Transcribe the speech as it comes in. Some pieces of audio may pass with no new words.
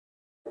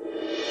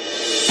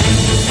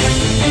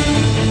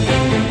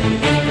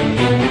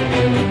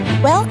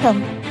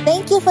Welcome.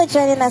 Thank you for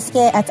joining us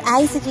here at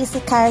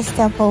ICGC Charis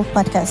Temple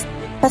Podcast.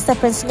 Pastor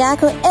Prince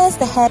Nyako is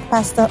the head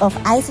pastor of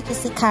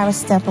ICGC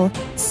Charis Temple,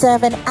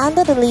 serving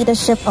under the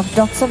leadership of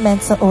Dr.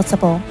 Mensa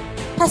Otabil.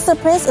 Pastor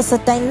Prince is a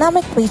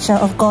dynamic preacher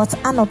of God's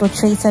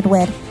unadulterated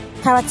word,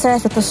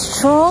 characterized with a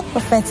strong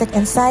prophetic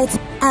insight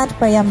and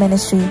prayer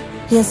ministry.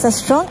 He is a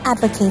strong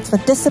advocate for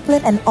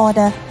discipline and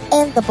order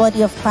in the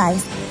body of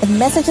Christ, with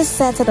messages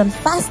centered on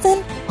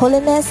fasting,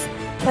 holiness,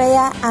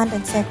 prayer, and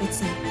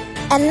integrity.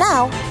 And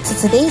now, to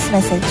today's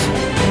message.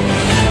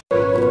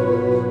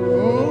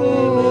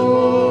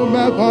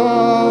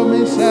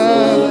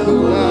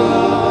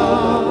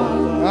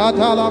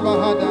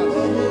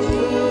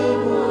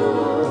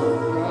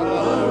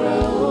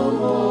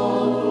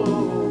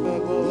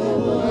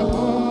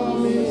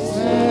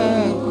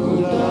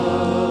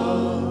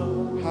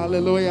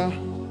 Hallelujah.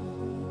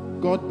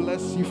 God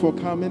bless you for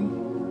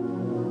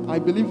coming. I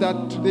believe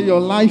that today your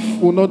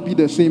life will not be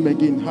the same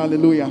again.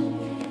 Hallelujah.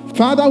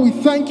 Father, we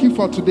thank you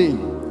for today.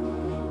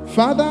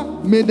 Father,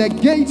 may the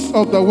gates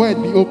of the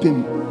word be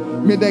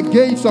open. May the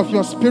gates of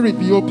your spirit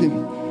be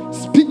open.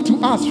 Speak to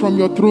us from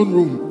your throne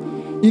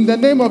room. In the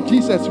name of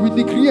Jesus, we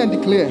decree and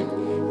declare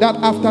that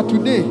after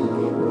today,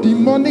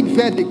 demonic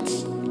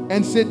verdicts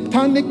and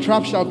satanic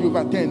traps shall be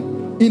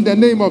overturned. In the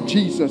name of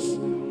Jesus.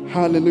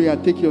 Hallelujah.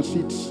 Take your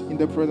seats in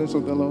the presence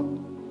of the Lord.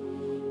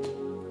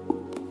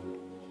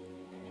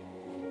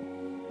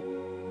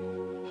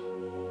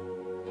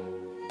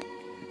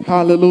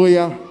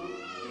 Hallelujah.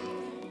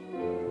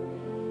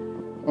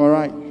 All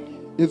right.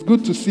 It's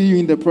good to see you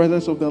in the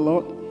presence of the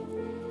Lord.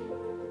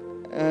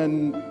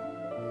 And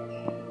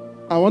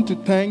I want to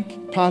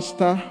thank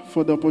Pastor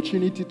for the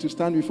opportunity to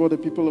stand before the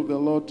people of the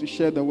Lord to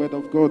share the word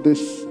of God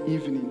this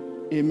evening.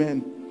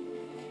 Amen.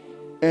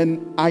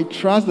 And I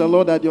trust the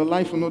Lord that your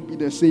life will not be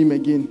the same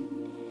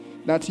again.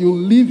 That you'll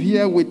live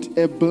here with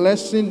a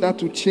blessing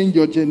that will change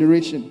your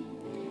generation.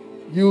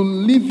 You'll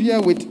live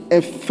here with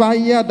a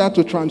fire that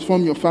will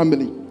transform your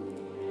family.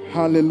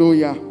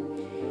 Hallelujah.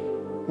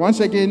 Once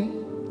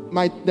again,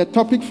 the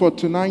topic for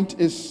tonight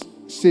is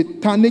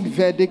satanic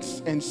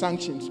verdicts and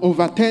sanctions.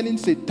 Overturning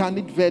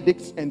satanic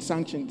verdicts and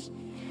sanctions.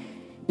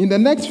 In the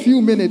next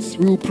few minutes,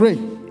 we will pray.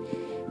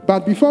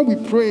 But before we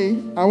pray,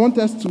 I want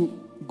us to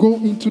go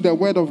into the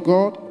Word of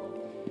God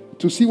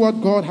to see what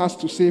God has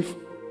to say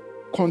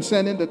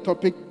concerning the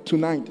topic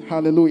tonight.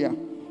 Hallelujah.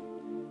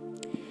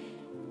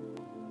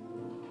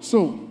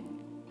 So,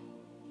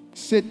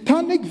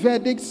 satanic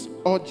verdicts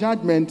or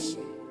judgments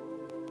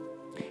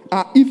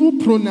are evil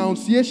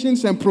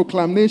pronunciations and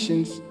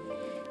proclamations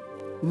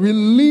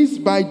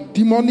released by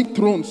demonic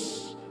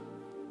thrones,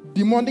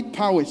 demonic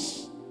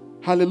powers.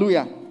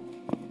 Hallelujah.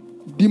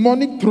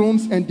 Demonic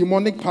thrones and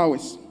demonic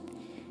powers.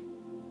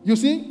 You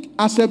see,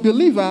 as a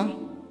believer,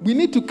 we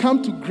need to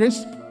come to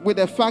grips with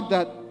the fact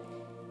that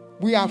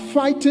we are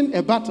fighting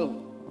a battle.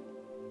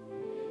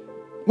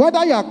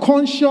 Whether you are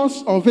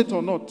conscious of it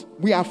or not,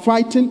 we are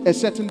fighting a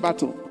certain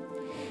battle.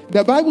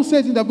 The Bible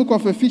says in the book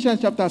of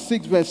Ephesians chapter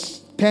 6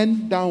 verse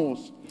 10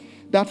 downwards,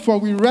 that for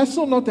we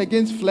wrestle not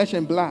against flesh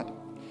and blood,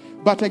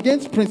 but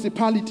against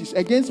principalities,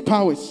 against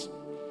powers,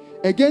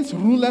 against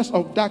rulers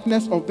of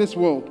darkness of this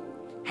world.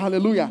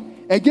 Hallelujah.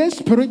 Against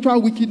spiritual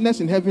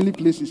wickedness in heavenly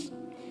places.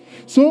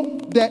 So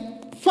the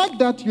fact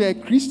that you are a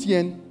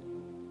Christian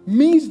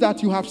means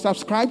that you have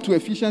subscribed to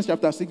Ephesians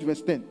chapter 6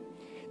 verse 10.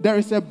 There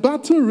is a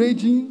battle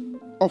raging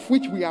of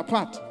which we are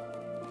part.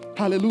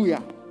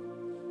 Hallelujah.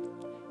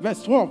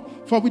 Verse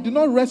 12. For we do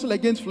not wrestle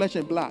against flesh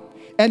and blood.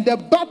 And the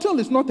battle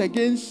is not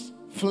against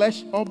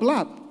flesh or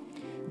blood.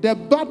 The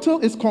battle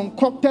is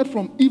concocted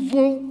from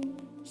evil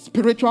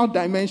spiritual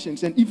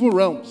dimensions and evil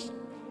realms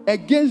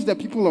against the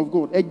people of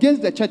God,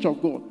 against the church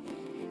of God,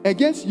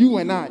 against you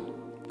and I.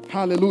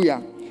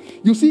 Hallelujah.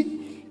 You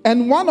see,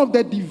 and one of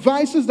the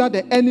devices that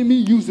the enemy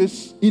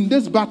uses in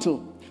this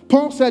battle,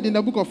 Paul said in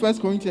the book of 1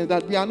 Corinthians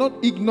that we are not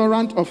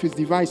ignorant of his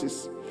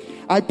devices.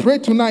 I pray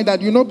tonight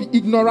that you not be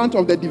ignorant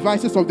of the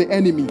devices of the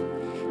enemy.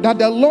 That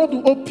the Lord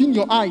will open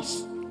your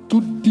eyes to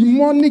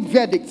demonic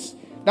verdicts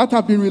that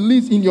have been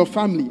released in your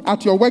family,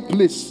 at your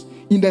workplace,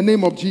 in the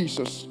name of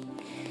Jesus.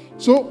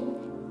 So,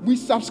 we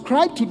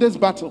subscribe to this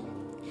battle.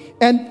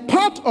 And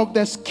part of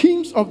the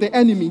schemes of the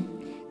enemy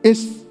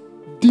is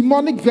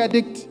demonic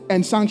verdict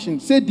and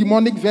sanctions. Say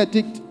demonic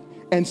verdict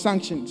and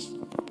sanctions.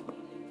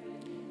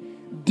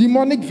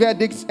 Demonic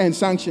verdicts and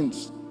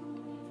sanctions.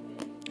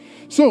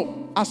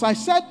 So, as I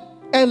said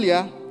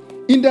earlier,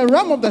 in the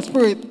realm of the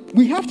spirit,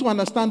 we have to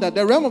understand that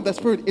the realm of the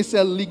spirit is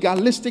a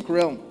legalistic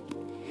realm.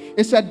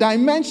 It's a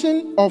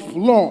dimension of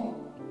law.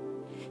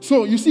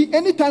 So, you see,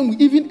 anytime we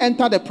even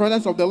enter the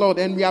presence of the Lord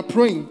and we are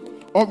praying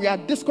or we are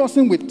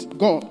discussing with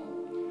God,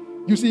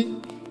 you see,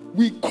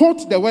 we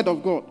quote the word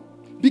of God.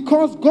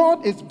 Because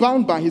God is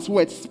bound by his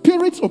word.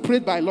 Spirits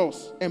operate by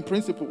laws and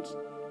principles.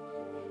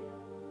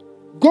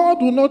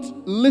 God will not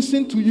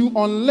listen to you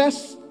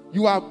unless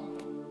you are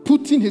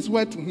putting his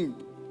word to him.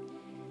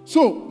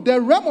 So,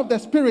 the realm of the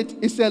spirit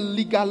is a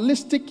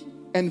legalistic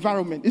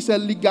environment. It's a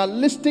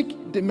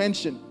legalistic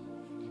dimension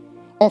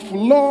of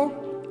law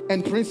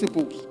and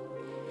principles.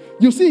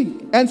 You see,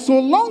 and so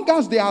long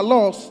as there are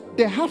laws,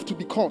 there have to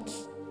be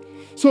courts.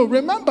 So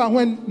remember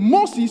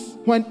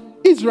when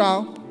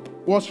Israel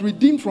was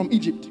redeemed from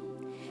Egypt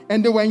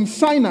and they were in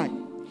Sinai,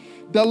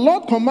 the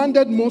Lord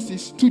commanded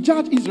Moses to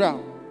judge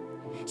Israel.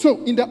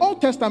 So in the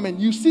Old Testament,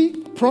 you see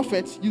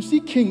prophets, you see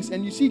kings,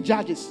 and you see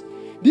judges.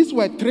 These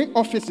were 3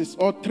 offices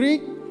or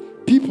 3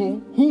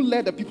 people who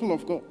led the people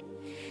of God.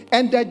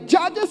 And the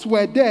judges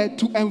were there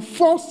to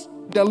enforce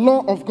the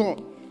law of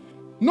God.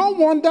 No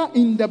wonder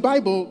in the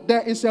Bible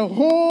there is a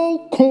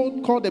whole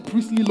code called the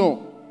priestly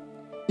law.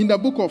 In the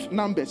book of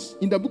Numbers,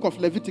 in the book of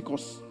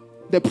Leviticus,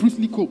 the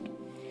priestly code.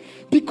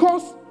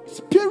 Because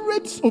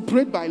spirits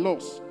operate by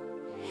laws.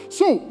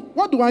 So,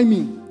 what do I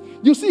mean?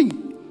 You see,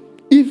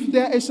 if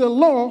there is a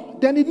law,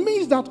 then it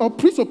means that or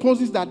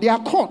presupposes that there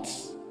are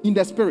courts in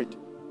the spirit.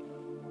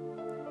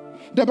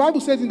 The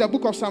Bible says in the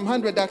book of Psalm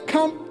 100 that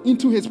come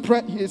into his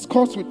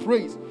courts with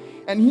praise,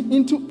 and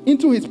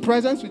into his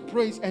presence with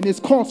praise, and his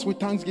courts with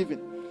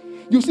thanksgiving.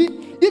 You see,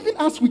 even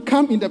as we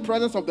come in the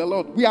presence of the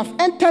Lord, we have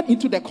entered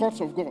into the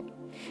courts of God.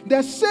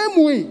 The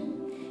same way,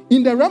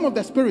 in the realm of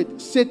the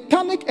spirit,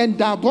 satanic and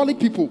diabolic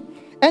people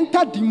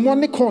enter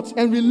demonic courts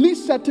and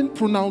release certain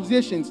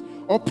pronunciations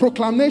or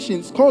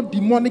proclamations called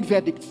demonic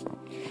verdicts.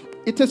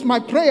 It is my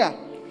prayer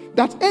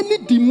that any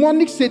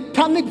demonic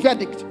satanic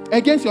verdict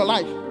against your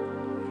life,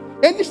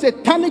 any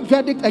satanic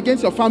verdict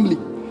against your family,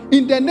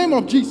 in the name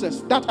of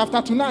Jesus, that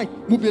after tonight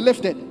will be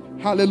lifted.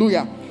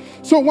 Hallelujah.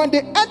 So when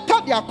they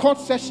enter their court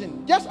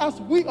session, just as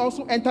we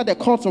also enter the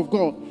courts of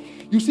God,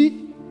 you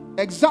see,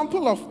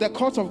 example of the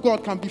courts of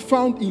God can be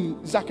found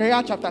in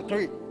Zechariah chapter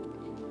 3.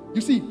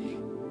 You see,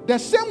 the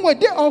same way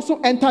they also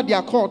enter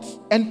their courts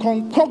and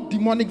concoct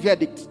demonic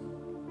verdicts.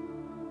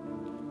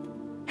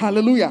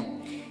 Hallelujah.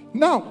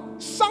 Now,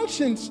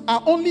 sanctions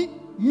are only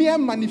mere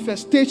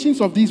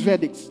manifestations of these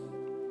verdicts.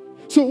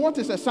 So what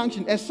is a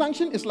sanction? A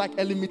sanction is like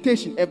a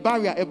limitation, a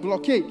barrier, a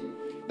blockade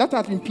that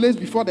has been placed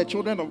before the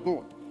children of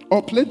God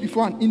or placed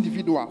before an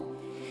individual.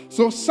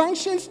 So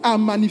sanctions are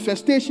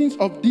manifestations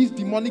of these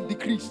demonic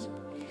decrees.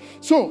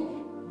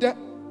 So the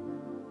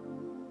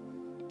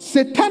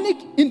satanic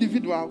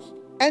individuals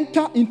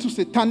enter into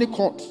satanic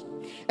courts.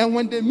 And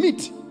when they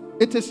meet,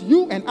 it is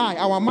you and I,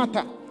 our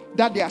matter,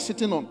 that they are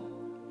sitting on.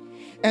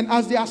 And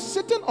as they are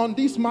sitting on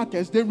these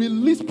matters, they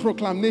release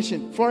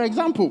proclamation. For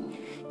example,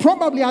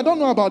 probably, I don't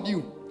know about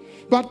you,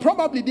 but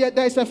probably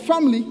there is a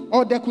family,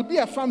 or there could be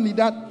a family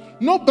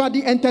that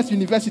nobody enters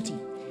university.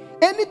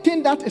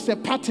 Anything that is a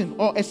pattern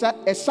or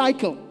a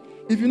cycle,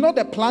 if you know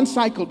the plant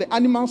cycle, the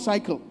animal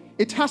cycle,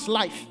 it has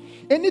life.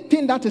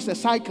 Anything that is a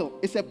cycle,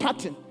 is a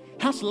pattern,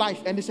 has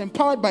life, and is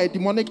empowered by a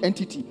demonic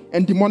entity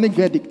and demonic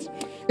verdict.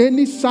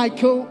 Any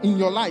cycle in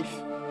your life,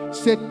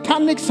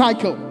 satanic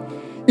cycle,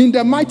 in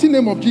the mighty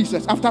name of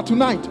Jesus, after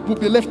tonight, will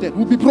be lifted,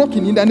 will be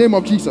broken in the name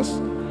of Jesus.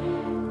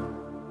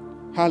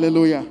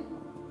 Hallelujah.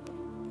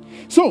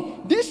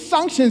 So, these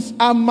sanctions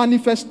are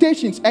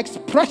manifestations,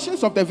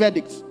 expressions of the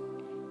verdicts.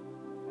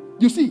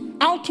 You see,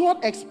 outward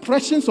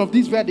expressions of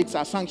these verdicts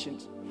are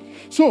sanctions.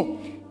 So,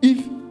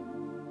 if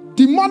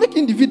demonic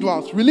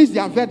individuals release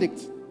their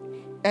verdicts,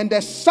 and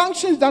the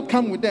sanctions that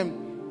come with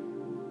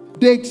them,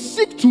 they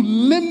seek to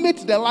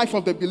limit the life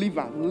of the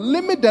believer,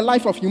 limit the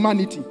life of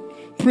humanity,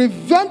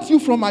 prevent you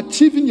from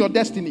achieving your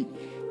destiny,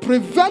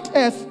 prevent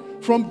us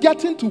from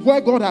getting to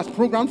where God has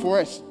programmed for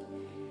us.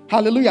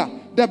 Hallelujah.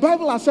 The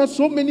Bible has said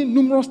so many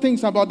numerous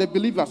things about the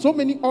believer, so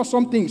many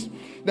awesome things.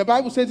 The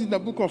Bible says in the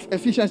book of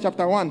Ephesians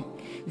chapter 1,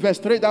 verse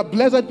 3, that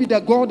blessed be the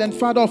God and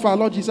Father of our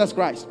Lord Jesus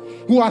Christ,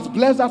 who has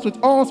blessed us with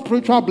all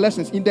spiritual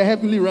blessings in the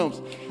heavenly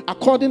realms,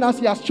 according as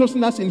he has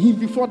chosen us in him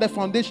before the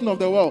foundation of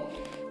the world,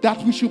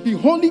 that we should be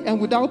holy and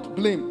without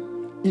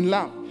blame in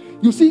love.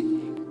 You see,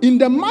 in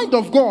the mind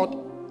of God,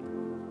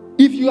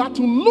 if you are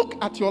to look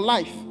at your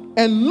life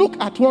and look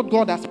at what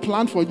God has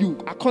planned for you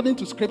according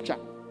to scripture,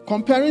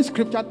 comparing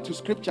scripture to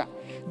scripture,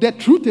 the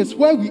truth is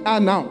where we are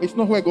now, it's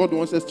not where God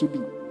wants us to be.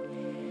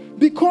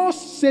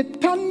 Because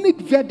satanic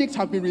verdicts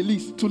have been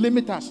released to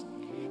limit us.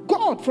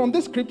 God, from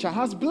this scripture,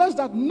 has blessed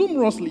us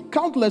numerously,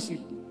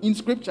 countlessly in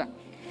scripture.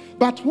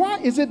 But why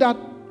is it that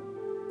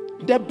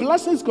the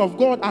blessings of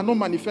God are not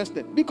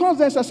manifested? Because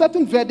there's a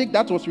certain verdict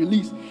that was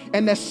released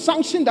and a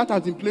sanction that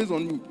has been placed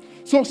on you.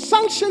 So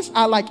sanctions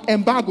are like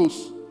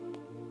embargoes.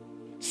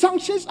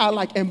 Sanctions are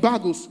like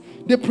embargoes.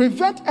 They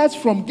prevent us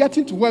from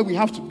getting to where we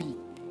have to be.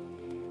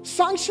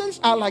 Sanctions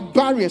are like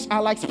barriers,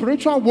 are like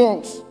spiritual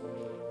walls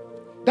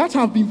that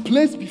have been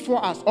placed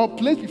before us or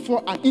placed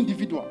before an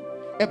individual.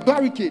 A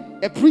barricade,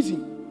 a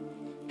prison.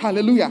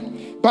 Hallelujah.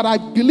 But I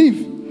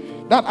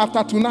believe that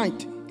after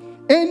tonight,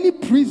 any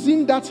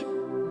prison that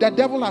the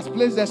devil has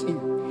placed us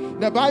in,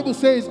 the Bible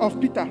says of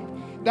Peter,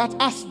 that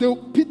as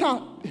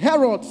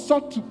Herod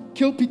sought to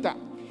kill Peter,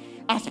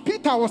 as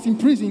Peter was in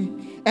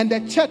prison and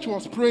the church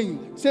was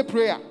praying, say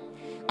prayer.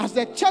 As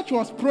the church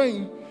was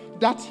praying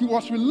that he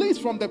was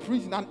released from the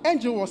prison, an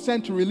angel was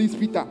sent to release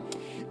Peter.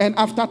 And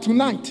after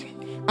tonight,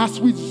 as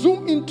we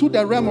zoom into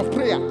the realm of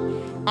prayer,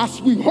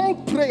 as we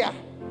hold prayer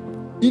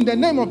in the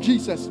name of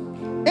Jesus,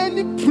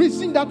 any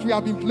prison that we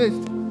have been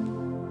placed,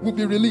 will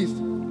be released.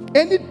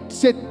 Any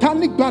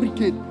satanic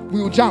barricade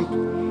will jump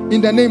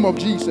in the name of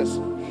Jesus.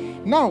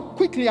 Now,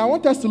 quickly, I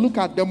want us to look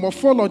at the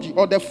morphology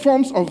or the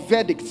forms of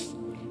verdicts.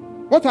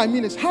 What I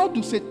mean is, how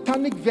do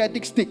satanic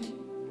verdicts take?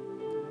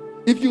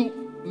 If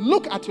you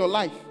look at your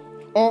life,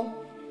 or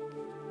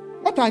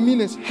what I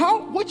mean is,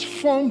 which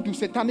form do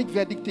satanic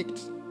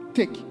verdicts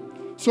take?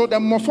 So the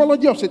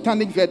morphology of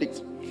satanic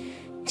verdicts.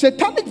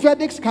 Satanic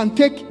verdicts can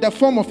take the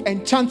form of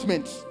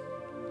enchantments,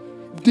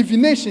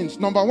 divinations.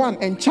 Number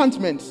 1,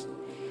 enchantments.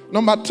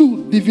 Number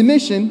 2,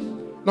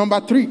 divination. Number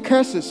 3,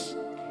 curses.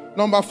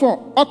 Number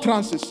 4,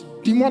 utterances,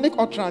 demonic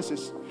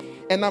utterances.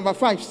 And number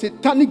 5,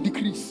 satanic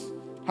decrees.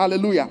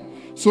 Hallelujah.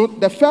 So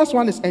the first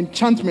one is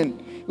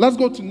enchantment. Let's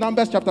go to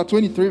Numbers chapter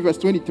 23, verse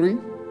 23.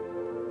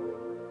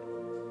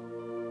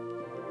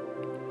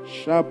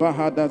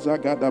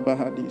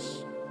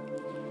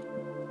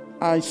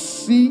 I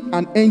see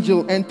an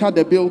angel enter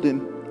the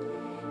building,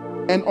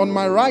 and on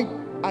my right,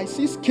 I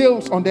see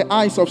scales on the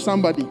eyes of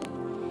somebody.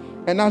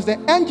 And as the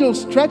angel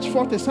stretched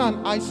forth his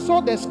hand, I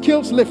saw the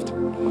scales lift.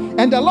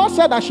 And the Lord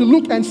said I should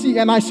look and see,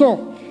 and I saw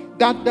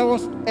that there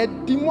was a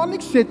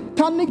demonic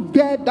satanic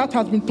bird that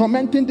has been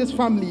tormenting this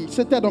family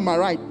seated on my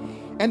right.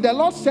 And the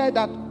Lord said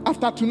that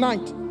after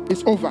tonight,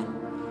 it's over.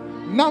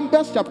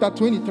 Numbers chapter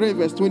 23,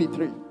 verse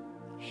 23.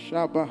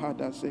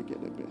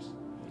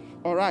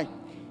 All right.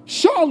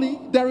 Surely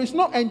there is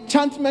no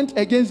enchantment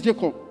against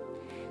Jacob,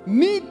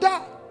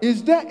 neither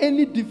is there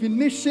any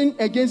divination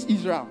against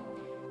Israel.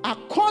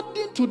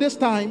 According to this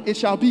time, it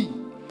shall be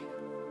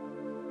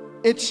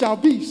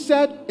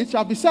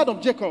said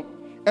of Jacob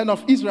and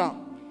of Israel,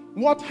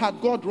 what had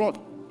God wrought?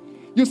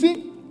 You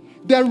see,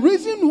 the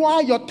reason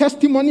why your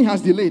testimony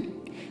has delayed,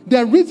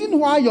 the reason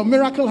why your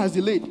miracle has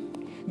delayed,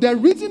 the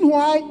reason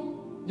why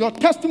your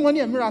testimony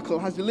and miracle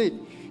has delayed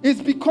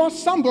is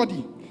because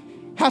somebody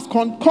has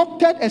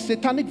concocted a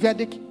satanic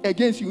verdict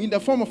against you in the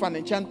form of an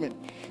enchantment.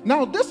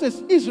 Now, this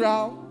is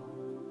Israel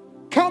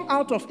come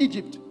out of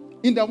Egypt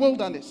in the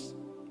wilderness.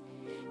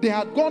 They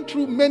had gone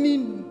through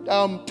many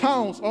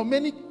towns or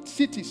many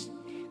cities,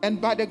 and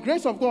by the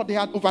grace of God, they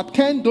had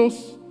overturned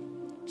those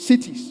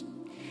cities.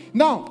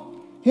 Now,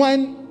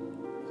 when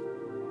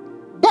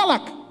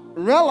Balak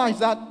realized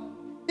that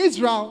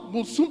Israel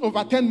will soon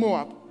overturn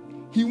Moab,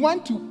 he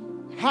went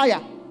to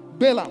hire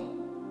Balaam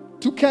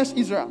to curse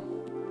Israel.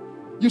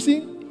 You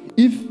see,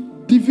 if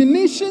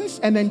divinations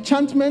and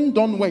enchantment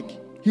don't work,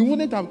 he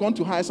wouldn't have gone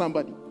to hire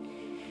somebody.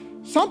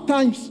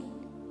 Sometimes,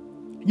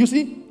 you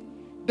see,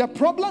 the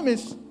problem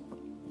is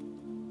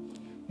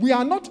we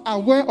are not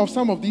aware of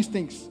some of these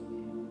things.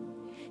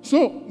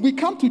 So we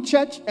come to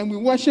church and we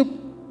worship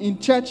in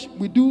church.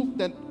 We do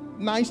the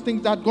nice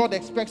things that God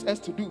expects us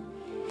to do.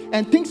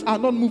 And things are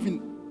not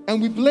moving.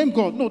 And we blame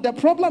God. No, the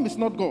problem is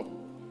not God.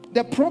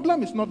 The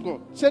problem is not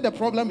God. Say the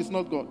problem is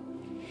not God.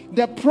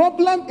 The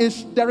problem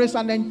is there is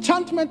an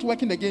enchantment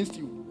working against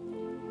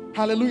you.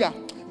 Hallelujah.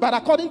 But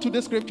according to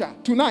this scripture,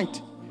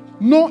 tonight,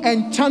 no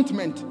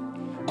enchantment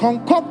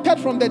concocted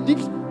from the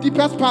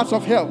deepest parts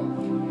of hell,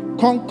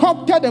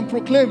 concocted and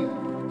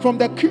proclaimed from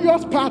the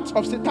curious parts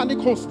of satanic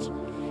hosts,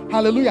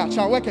 hallelujah,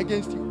 shall work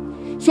against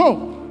you.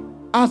 So,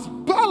 as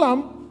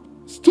Balaam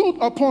stood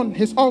upon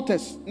his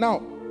altars,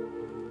 now,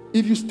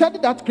 if you study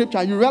that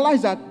scripture, you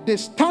realize that they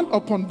stand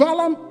upon,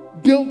 Balaam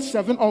built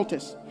 7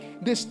 altars.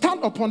 They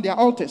stand upon their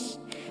altars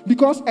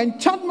because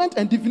enchantment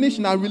and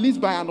divination are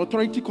released by an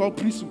authority called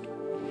priesthood.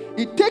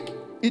 It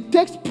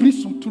takes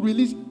priesthood to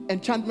release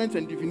enchantments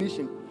and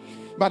divination.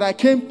 But I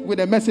came with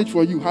a message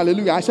for you.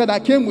 Hallelujah. I said I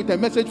came with a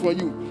message for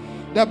you.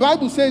 The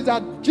Bible says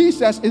that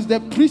Jesus is the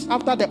priest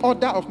after the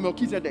order of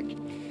Melchizedek.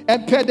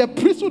 And per the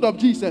priesthood of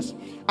Jesus,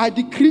 I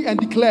decree and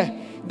declare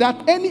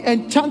that any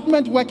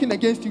enchantment working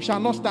against you shall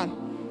not stand.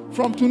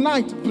 From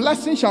tonight,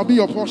 blessing shall be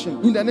your portion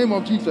in the name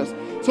of Jesus.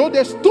 So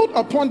they stood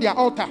upon their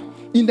altar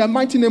in the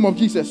mighty name of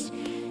Jesus.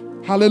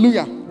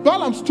 Hallelujah.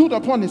 Balaam stood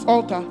upon his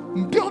altar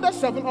and built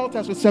 7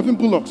 altars with 7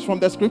 bullocks from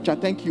the scripture.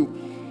 Thank you.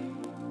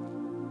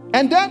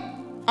 And then,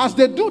 as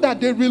they do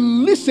that, they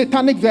release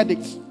satanic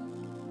verdicts.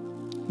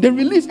 They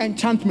release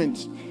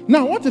enchantments.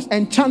 Now, what is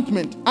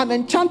enchantment? An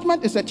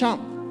enchantment is a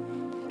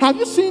charm. Have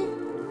you seen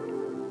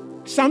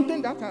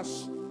something that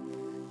has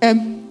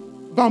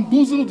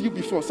bamboozled you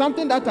before?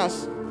 Something that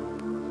has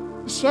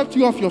swept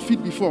you off your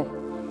feet before?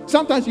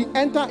 Sometimes you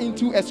enter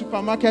into a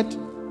supermarket.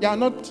 You are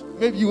not,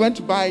 maybe you went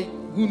to buy,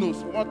 who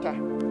knows, water.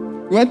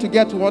 You went to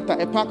get water,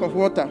 a pack of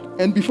water.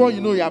 And before you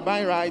know, you are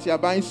buying rice, you are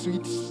buying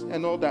sweets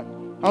and all that.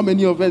 How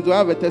many of us do I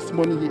have a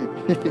testimony here?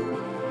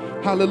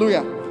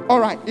 Hallelujah. All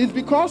right. It's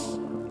because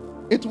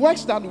it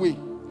works that way.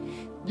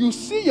 You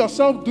see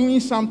yourself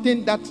doing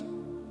something that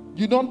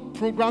you don't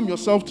program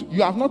yourself to.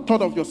 You have not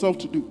thought of yourself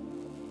to do.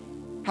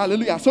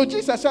 Hallelujah. So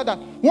Jesus said that,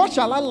 what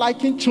shall I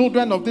liken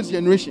children of this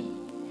generation?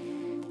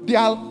 They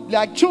are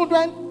like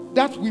children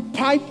that we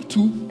pipe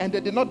to and they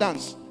did not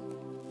dance.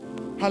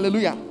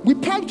 Hallelujah. We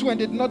pipe to and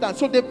they did not dance.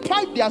 So they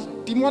pipe their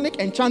demonic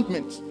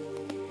enchantments.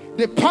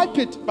 They pipe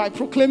it by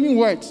proclaiming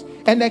words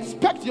and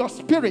expect your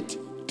spirit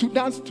to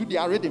dance to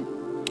their rhythm.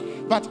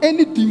 But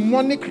any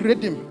demonic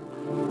rhythm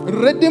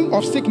rhythm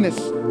of sickness,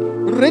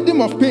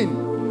 rhythm of pain,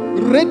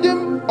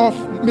 rhythm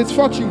of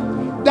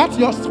misfortune that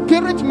your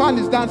spirit man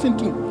is dancing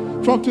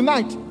to. From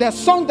tonight, the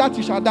song that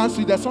you shall dance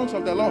to, the songs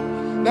of the Lord.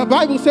 The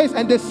Bible says,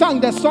 and they sang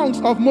the songs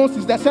of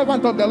Moses, the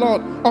servant of the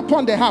Lord,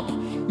 upon the harp.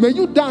 May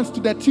you dance to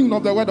the tune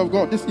of the word of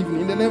God this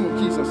evening in the name of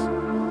Jesus.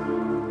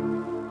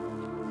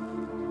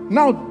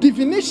 Now,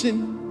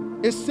 divination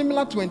is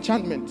similar to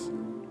enchantment.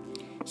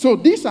 So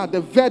these are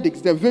the verdicts,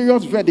 the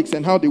various verdicts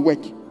and how they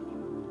work.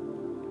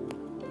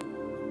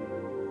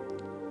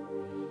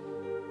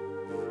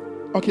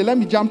 Okay, let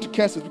me jump to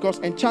curses because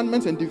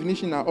enchantments and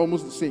divination are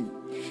almost the same.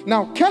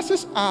 Now,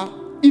 curses are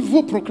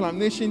evil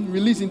proclamations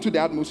released into the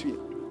atmosphere.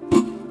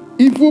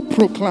 Evil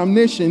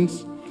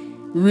proclamations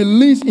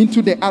released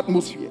into the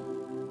atmosphere.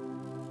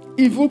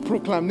 Evil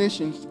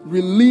proclamations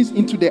released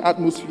into the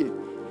atmosphere.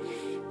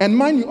 And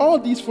mind you, all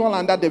these fall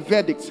under the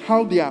verdicts,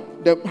 how they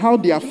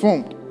are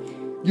formed.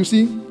 You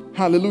see,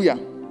 hallelujah.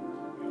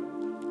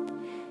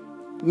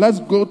 Let's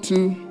go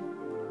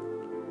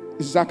to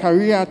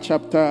Zechariah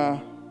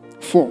chapter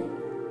 4.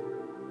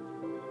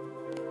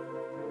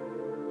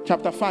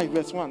 Chapter 5,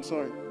 verse 1,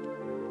 sorry.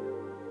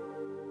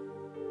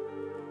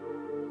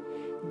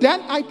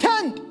 Then I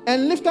turned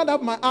and lifted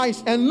up my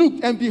eyes and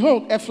looked, and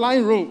behold, a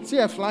flying roll. See,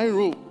 a flying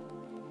roll.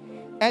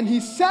 And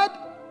he said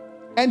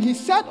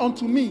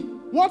unto me,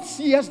 what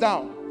seest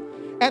thou?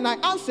 And I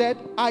answered,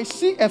 I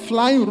see a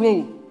flying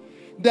roll,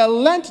 the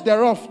length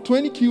thereof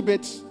 20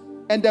 cubits,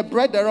 and the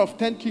breadth thereof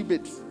 10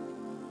 cubits.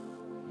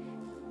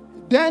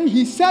 Then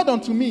he said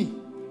unto me,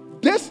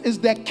 this is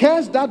the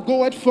curse that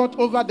goeth forth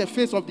over the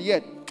face of the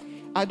earth.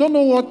 I don't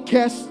know what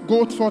curse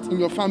goes forth in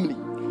your family,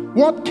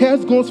 what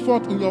curse goes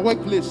forth in your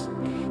workplace,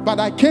 but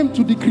I came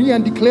to decree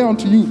and declare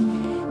unto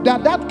you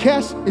that that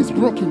curse is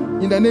broken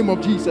in the name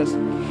of Jesus.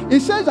 It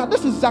says that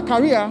this is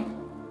Zechariah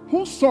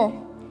who saw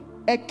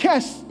a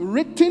curse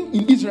written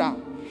in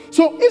Israel.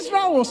 So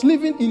Israel was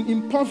living in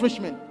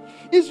impoverishment.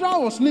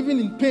 Israel was living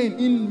in pain,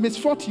 in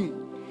misfortune.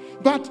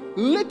 But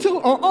little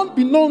or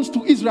unbeknownst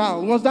to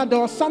Israel was that there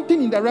was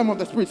something in the realm of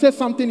the spirit. Say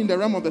something in the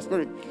realm of the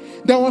spirit.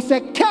 There was a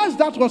curse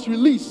that was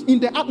released in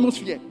the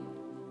atmosphere.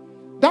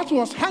 That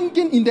was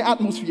hanging in the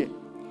atmosphere.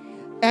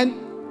 And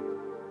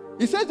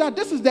it says that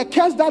this is the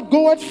curse that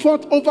goeth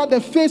forth over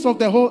the face of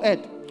the whole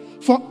earth.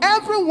 For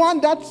everyone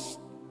that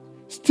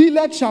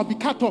stealeth shall be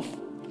cut off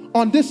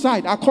on this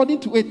side according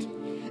to it.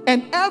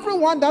 And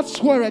everyone that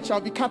sweareth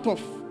shall be cut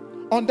off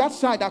on that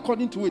side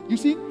according to it. You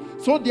see,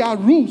 so there are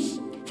rules.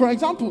 For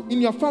example,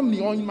 in your family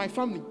or in my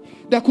family,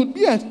 there could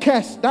be a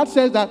curse that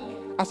says that,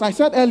 as I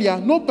said earlier,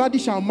 nobody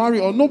shall marry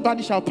or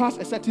nobody shall pass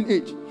a certain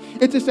age.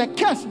 It is a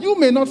curse. You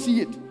may not see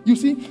it, you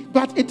see,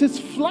 but it is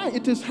flying,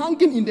 it is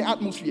hanging in the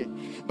atmosphere.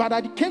 But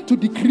I came to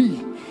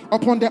decree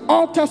upon the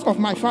altars of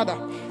my Father.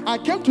 I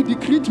came to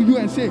decree to you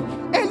and say,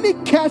 any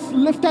curse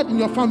lifted in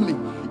your family,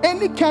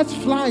 any curse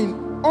flying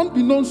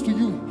unbeknownst to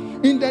you,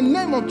 in the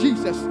name of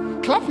Jesus,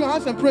 clap your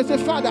hands and pray. Say,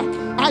 Father,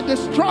 I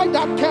destroy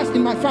that curse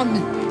in my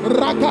family.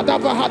 Ragada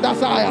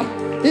bahadasaya,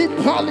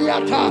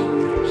 Ipaliata,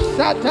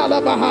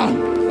 Satalabaha,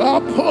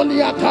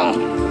 Apoliata,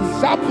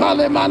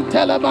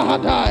 Zapalemantele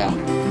bahadaya,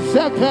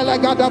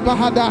 Zepelegada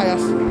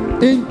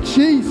bahadayas. In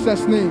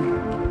Jesus'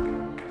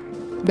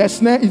 name, the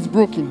snare is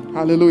broken.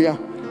 Hallelujah.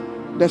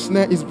 The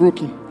snare is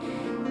broken.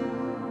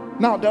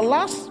 Now, the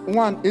last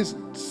one is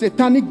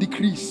satanic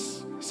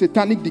decrees.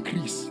 Satanic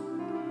decrees.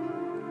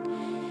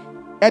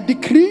 A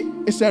decree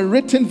is a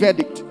written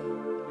verdict.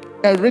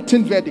 A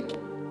written verdict.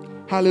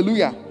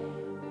 Hallelujah.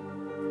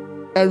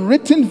 A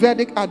written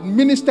verdict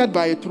administered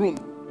by a throne.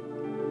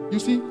 You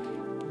see,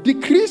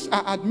 decrees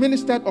are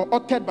administered or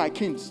uttered by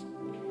kings.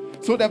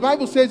 So the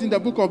Bible says in the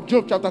book of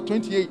Job chapter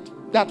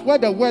 28 that where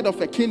the word of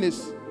a king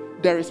is,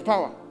 there is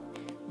power.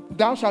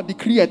 Thou shalt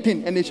decree a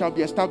thing and it shall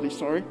be established.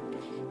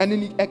 And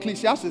in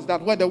Ecclesiastes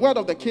that where the word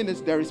of the king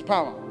is, there is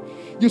power.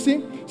 You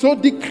see, so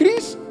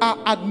decrees are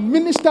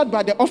administered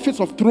by the office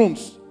of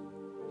thrones.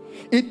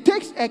 It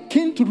takes a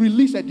king to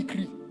release a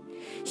decree.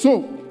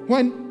 So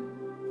when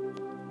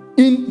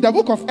in the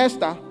book of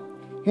Esther,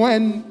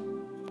 when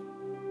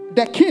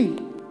the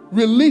king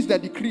released the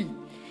decree,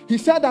 he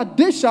said that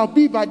this shall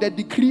be by the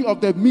decree of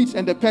the Medes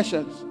and the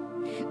Persians.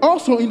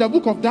 Also in the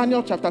book of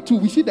Daniel chapter 2,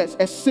 we see there's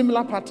a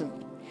similar pattern.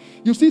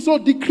 You see, so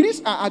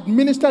decrees are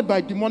administered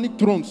by demonic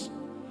thrones.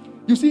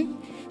 You see,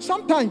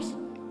 sometimes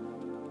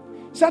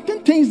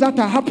certain things that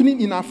are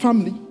happening in our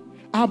family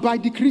are by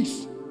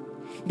decrees.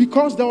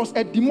 Because there was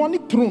a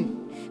demonic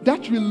throne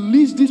that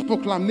released this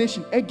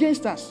proclamation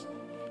against us.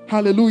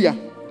 Hallelujah.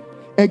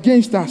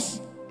 Against us.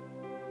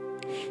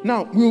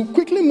 Now, we'll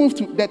quickly move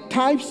to the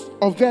types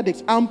of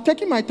verdicts. I'm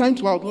taking my time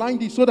to outline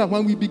this so that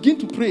when we begin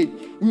to pray,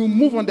 we will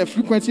move on the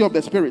frequency of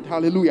the Spirit.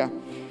 Hallelujah.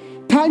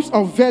 Types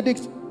of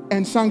verdicts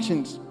and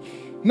sanctions.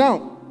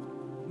 Now,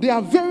 there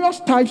are various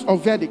types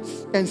of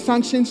verdicts and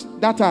sanctions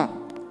that are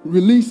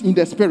released in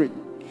the Spirit.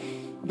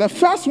 The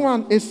first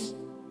one is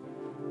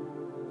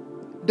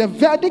the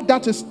verdict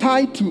that is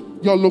tied to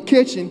your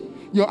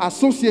location, your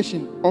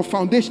association, or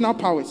foundational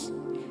powers.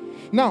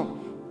 Now,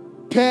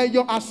 per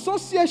your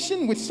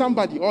association with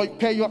somebody, or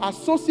per your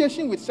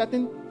association with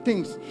certain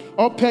things,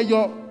 or per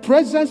your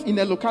presence in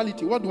a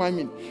locality. What do I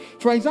mean?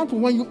 For example,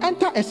 when you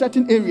enter a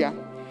certain area,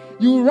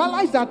 you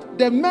realize that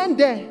the men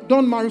there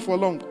don't marry for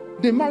long.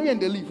 They marry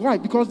and they leave. Why?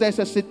 Because there's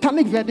a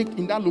satanic verdict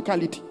in that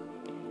locality.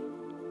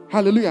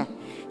 Hallelujah.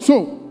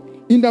 So,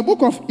 in the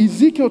book of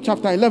Ezekiel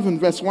chapter 11,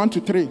 verse 1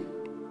 to 3.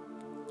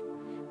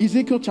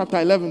 Ezekiel chapter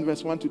 11,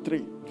 verse 1 to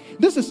 3.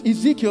 This is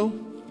Ezekiel,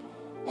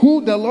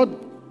 who the Lord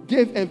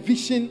gave a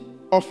vision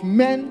of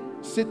men,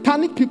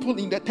 satanic people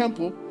in the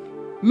temple,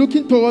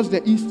 looking towards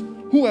the east,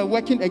 who were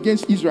working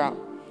against Israel.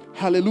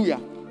 Hallelujah.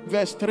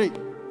 Verse 3.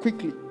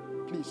 Quickly,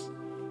 please.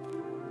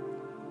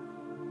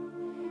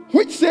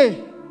 Which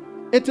say,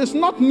 it is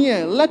not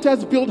near, let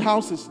us build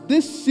houses.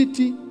 This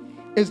city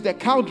is the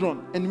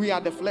cauldron, and we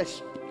are the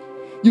flesh.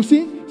 You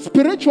see,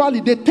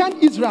 spiritually, they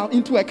turned Israel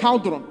into a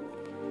cauldron,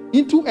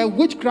 into a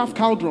witchcraft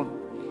cauldron,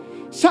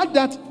 such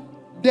that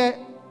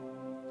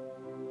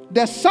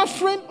the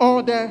suffering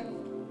or the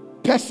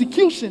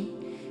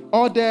persecution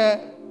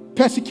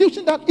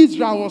that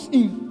Israel was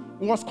in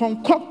was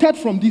concocted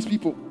from these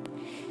people.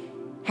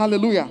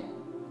 Hallelujah.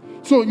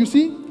 So you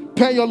see,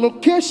 per your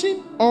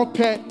location or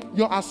per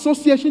your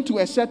association to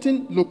a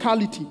certain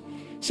locality,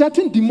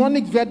 certain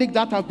demonic verdicts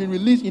that have been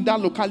released in that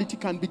locality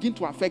can begin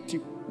to affect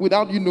you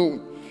without you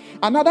knowing.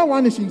 Another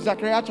one is in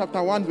Zechariah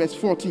chapter 1 verse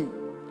 14.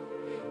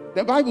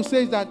 The Bible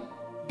says that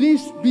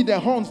these be the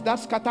horns that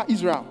scatter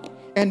Israel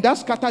and that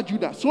scatter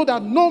Judah, so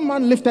that no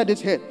man lifted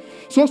his head.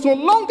 So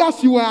long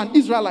as you are an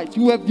Israelite,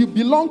 you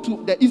belong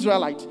to the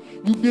Israelites.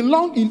 You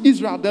belong in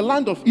Israel, the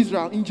land of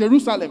Israel, in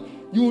Jerusalem.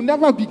 You will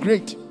never be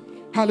great.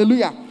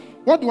 Hallelujah.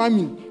 What do I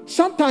mean?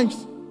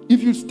 Sometimes,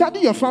 if you study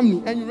your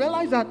family and you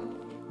realize that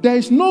there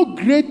is no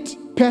great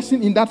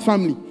person in that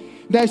family,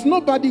 there is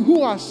nobody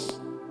who has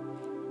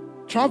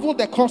traveled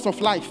the course of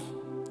life.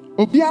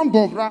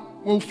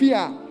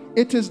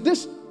 It is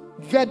this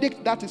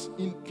verdict that is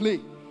in play.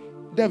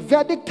 The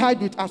verdict tied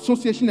with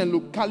association and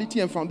locality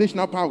and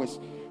foundational powers.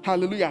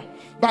 Hallelujah.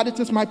 But it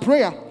is my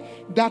prayer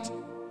that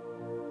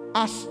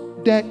as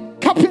the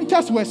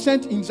carpenters were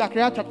sent in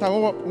Zechariah chapter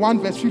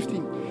 1 verse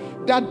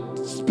 15, that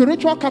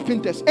spiritual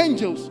carpenters,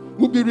 angels,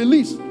 will be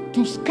released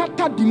to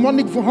scatter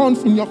demonic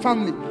horns in your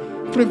family,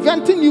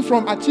 preventing you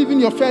from achieving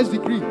your first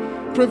degree,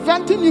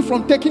 preventing you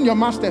from taking your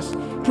master's,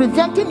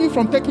 preventing you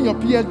from taking your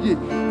PhD,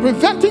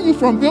 preventing you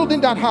from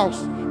building that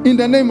house in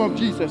the name of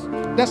Jesus.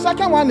 The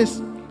second one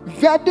is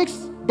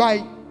verdicts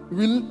by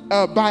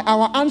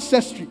our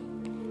ancestry.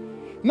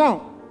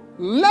 Now,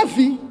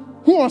 Levi,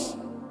 who was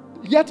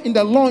yet in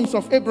the loins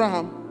of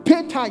Abraham,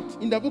 paid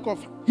tithe in the book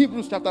of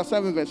Hebrews chapter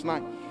 7 verse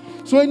 9.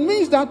 So it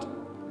means that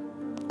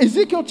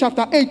Ezekiel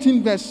chapter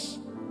 18 verse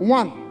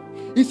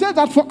 1, he says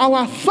that for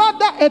our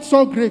father ate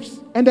sour grapes,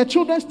 and the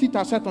children's teeth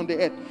are set on the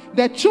earth.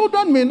 The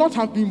children may not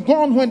have been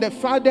born when the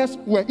fathers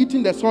were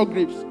eating the sour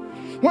grapes,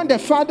 when the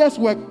fathers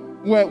were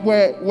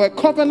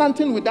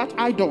covenanting with that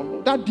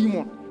idol, that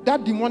demon,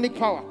 that demonic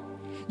power.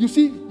 You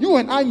see, you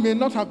and I may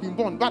not have been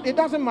born, but it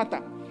doesn't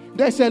matter.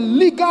 There's a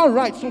legal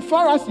right so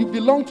far as you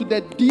belong to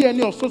the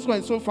DNA of so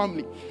and so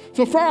family.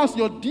 So far as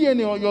your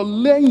DNA or your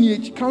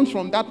lineage comes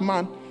from that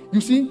man, you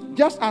see,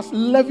 just as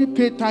Levi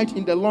paid tithe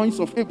in the loins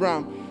of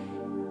Abraham,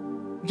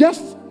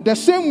 just the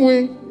same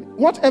way,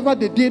 whatever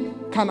they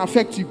did can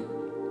affect you.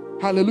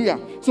 Hallelujah.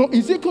 So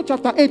Ezekiel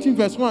chapter 18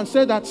 verse 1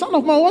 said that, Son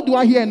of man, what do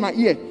I hear in my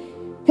ear?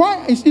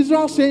 Why is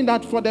Israel saying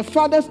that for the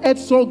fathers ate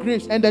sour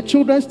grapes and the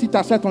children's teeth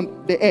are set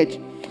on the edge?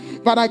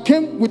 But I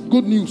came with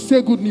good news.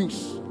 Say good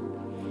news.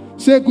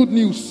 Say good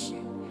news.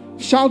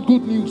 Shout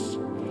good news.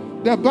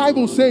 The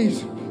Bible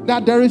says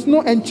that there is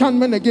no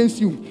enchantment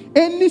against you.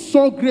 Any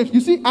sour grapes.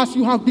 You see, as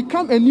you have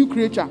become a new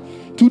creature,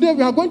 today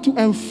we are going to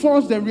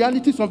enforce the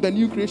realities of the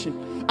new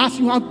creation. As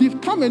you have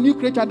become a new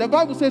creature, the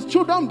Bible says,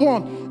 children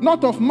born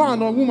not of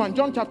man or woman,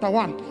 John chapter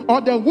 1,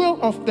 or the will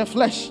of the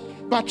flesh,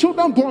 but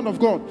children born of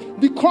God.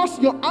 Because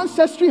your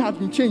ancestry has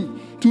been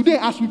changed. Today,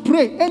 as we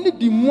pray, any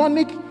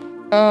demonic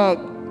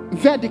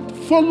verdict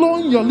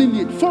following your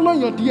lineage, following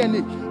your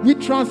DNA, we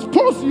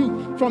transpose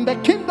you from the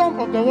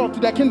kingdom of the world to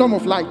the kingdom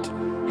of light.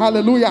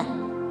 Hallelujah.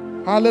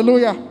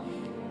 Hallelujah.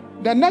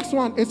 The next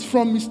one is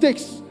from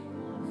mistakes.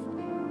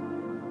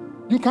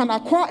 You can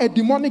acquire a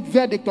demonic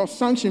verdict or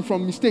sanction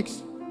from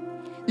mistakes.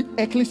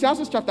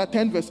 Ecclesiastes chapter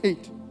 10 verse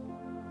 8.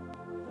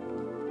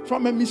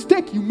 From a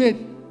mistake you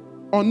made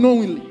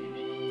unknowingly.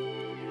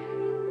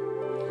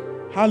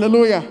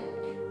 Hallelujah.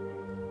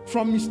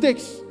 From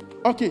mistakes.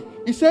 Okay,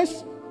 it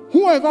says,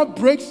 whoever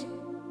breaks,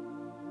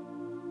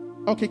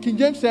 okay, King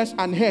James says,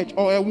 an hedge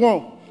or a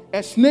wall,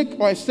 a snake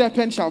or a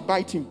serpent shall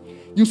bite him.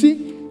 You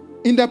see,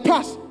 in the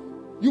past,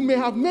 you may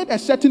have made a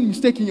certain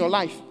mistake in your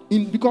life,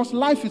 because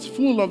life is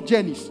full of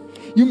journeys.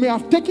 You may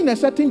have taken a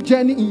certain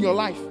journey in your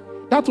life.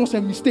 That was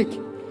a mistake.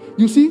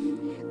 You see,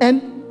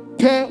 and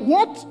per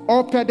what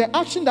or per the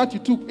action that you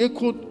took, it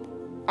could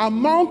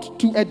amount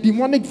to a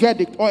demonic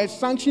verdict or a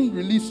sanction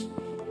release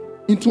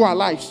into our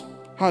lives.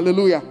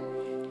 Hallelujah.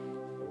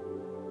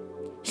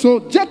 So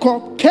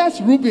Jacob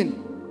cursed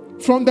Reuben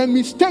from the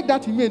mistake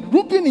that he made.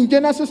 Reuben in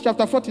Genesis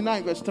chapter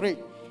 49 verse 3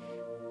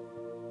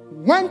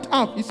 went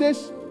up. He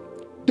says,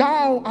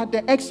 thou art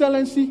the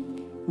excellency.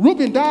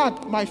 Reuben, thou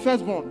art my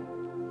firstborn.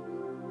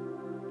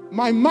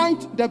 My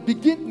might, the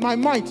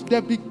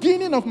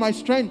beginning of my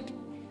strength,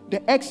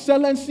 the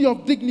excellency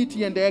of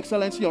dignity and the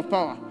excellency of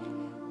power.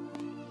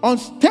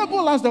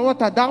 Unstable as the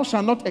water, thou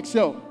shalt not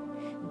excel,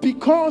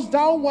 because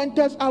thou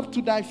wentest up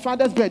to thy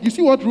father's bed. You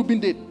see what Reuben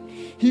did?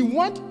 He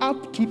went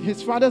up to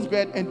his father's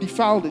bed and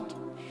defiled it.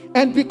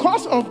 And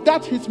because of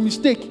that, his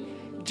mistake,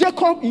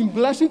 Jacob, in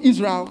blessing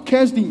Israel,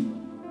 cursed him.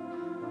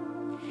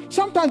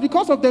 Sometimes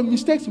because of the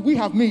mistakes we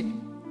have made,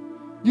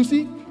 you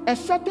see, a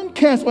certain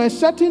curse or a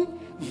certain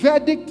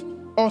verdict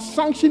or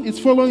sanction is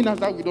following us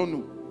that we don't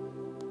know.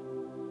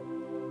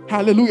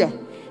 Hallelujah.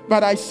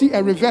 But I see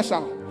a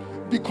reversal,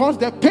 because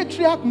the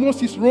patriarch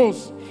Moses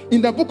rose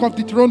in the book of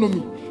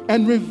Deuteronomy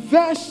and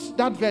reversed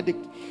that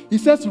verdict. He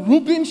says,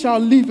 Reuben shall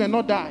live and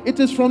not die. It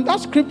is from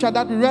that scripture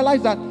that we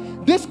realize that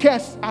this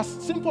curse, as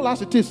simple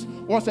as it is,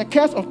 was a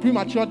curse of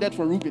premature death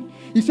for Reuben.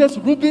 He says,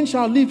 Reuben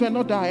shall live and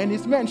not die, and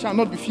his men shall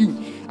not be few.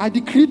 I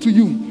decree to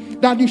you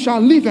that you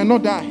shall live and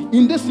not die.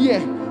 In this year,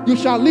 you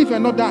shall live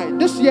and not die.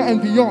 This year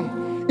and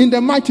beyond. In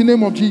the mighty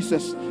name of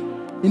Jesus.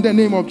 In the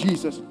name of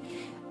Jesus.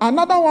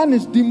 Another one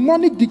is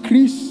demonic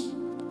decrease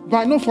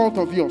by no fault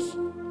of yours.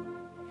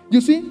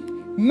 You see,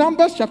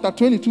 Numbers chapter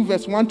 22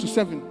 verse 1 to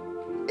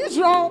 7.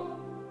 Israel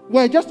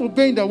were just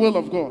obeying the will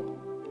of God.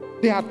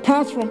 They had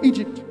passed from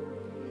Egypt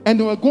and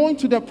they were going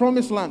to the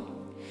promised land.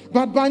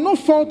 But by no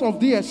fault of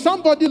theirs,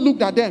 somebody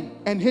looked at them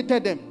and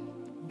hated them.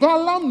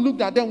 Balaam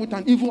looked at them with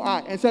an evil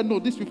eye and said, no,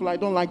 these people, I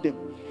don't like them.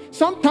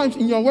 Sometimes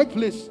in your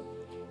workplace,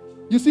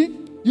 you see,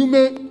 you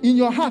may, in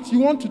your heart, you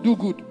want to do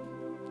good.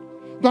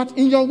 But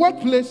in your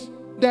workplace,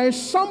 there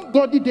is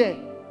somebody there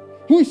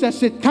who is a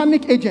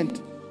satanic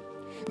agent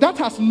that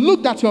has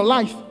looked at your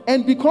life,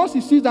 and because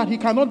he sees that he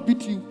cannot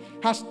beat you,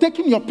 has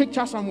taken your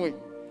picture somewhere.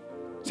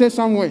 Say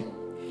somewhere.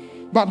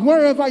 But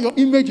wherever your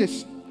image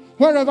is,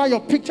 wherever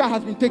your picture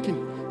has been taken,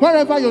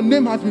 wherever your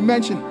name has been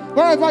mentioned,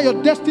 wherever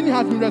your destiny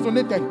has been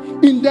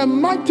resonated, in the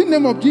mighty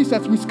name of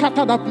Jesus, we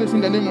scatter that place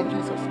in the name of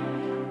Jesus.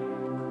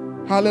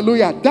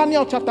 Hallelujah.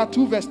 Daniel chapter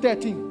 2 verse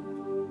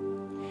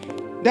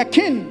 13. The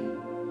king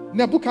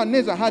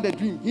Nebuchadnezzar had a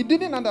dream. He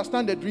didn't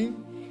understand the dream.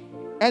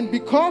 And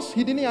because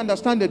he didn't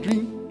understand the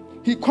dream,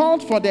 he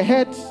called for the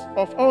heads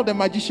of all the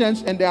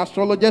magicians and the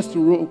astrologers to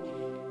rule,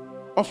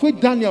 of which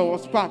Daniel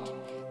was part.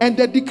 And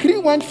the decree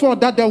went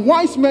forth that the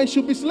wise men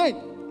should be slain.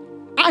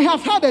 I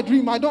have had a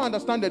dream. I don't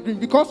understand the dream.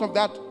 Because of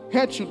that,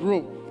 head should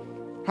rule.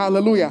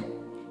 Hallelujah.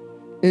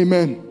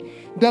 Amen.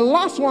 The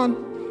last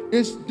one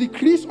is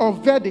decrease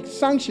of verdict,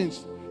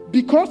 sanctions,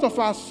 because of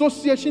our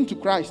association to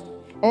Christ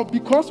or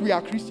because we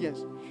are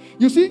Christians.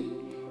 You see,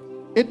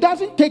 it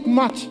doesn't take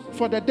much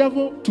for the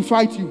devil to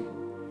fight you,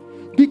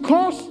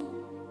 because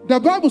the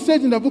Bible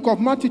says in the book of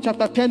Matthew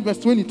chapter 10 verse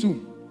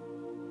 22,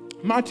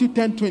 Matthew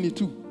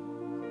 10:22,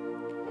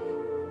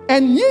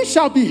 and ye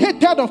shall be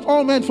hated of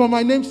all men for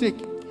my name's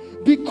sake.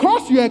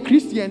 Because you are a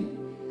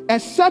Christian, a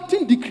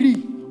certain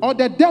decree or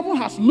the devil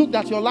has looked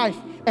at your life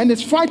and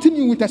is fighting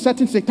you with a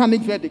certain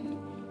satanic verdict.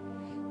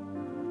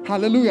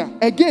 Hallelujah.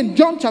 Again,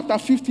 John chapter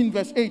 15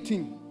 verse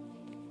 18.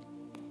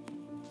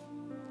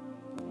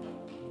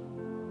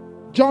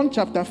 John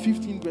chapter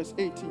 15 verse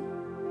 18.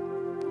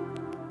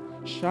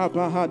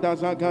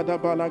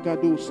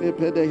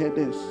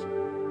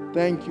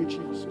 Thank you,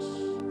 Jesus.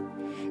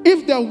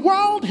 If the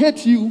world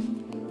hates you,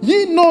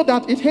 ye know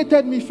that it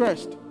hated me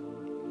first.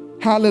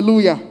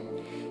 Hallelujah.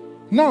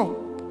 Now,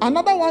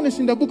 another one is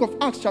in the book of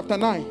Acts chapter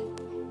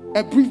 9.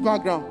 A brief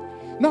background.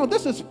 Now,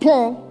 this is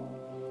Paul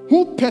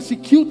who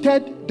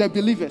persecuted the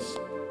believers.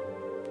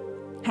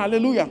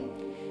 Hallelujah.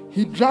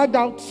 He dragged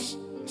out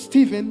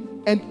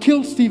Stephen and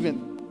killed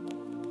Stephen.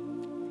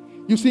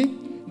 You see,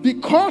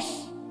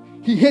 because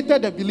he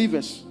hated the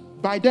believers.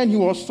 By then he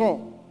was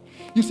Saul.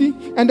 You see,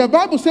 and the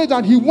Bible says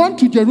that he went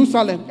to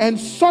Jerusalem and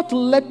sought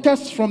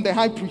letters from the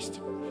high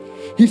priest.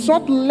 He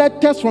sought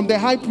letters from the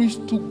high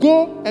priest to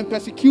go and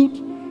persecute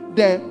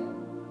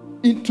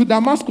into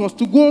Damascus,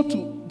 to go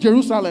to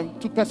Jerusalem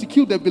to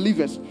persecute the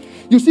believers.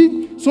 You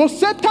see, so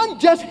Satan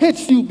just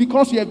hates you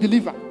because you're a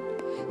believer,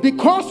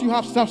 because you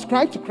have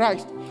subscribed to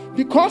Christ,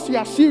 because you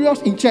are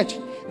serious in church.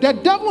 The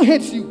devil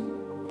hates you.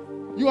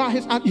 You are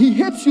his, and he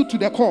hates you to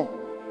the core.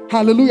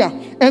 Hallelujah.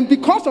 And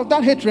because of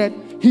that hatred,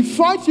 he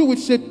fights you with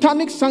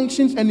satanic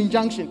sanctions and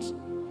injunctions.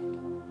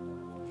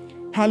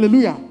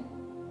 Hallelujah.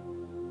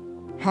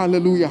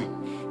 Hallelujah.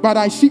 But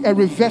I see a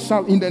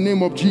reversal in the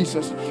name of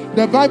Jesus.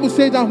 The Bible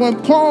says that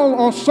when Paul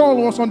or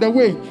Saul was on the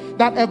way,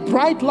 that a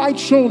bright light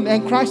shone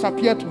and Christ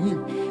appeared to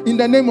him. In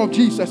the name of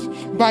Jesus,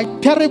 by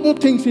terrible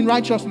things in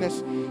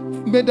righteousness,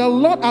 may the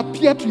Lord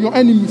appear to your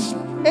enemies.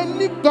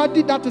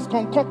 Anybody that is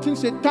concocting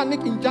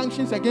satanic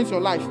injunctions against your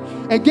life,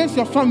 against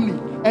your family,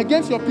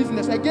 against your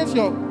business, against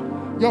your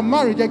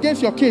marriage,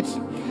 against your kids,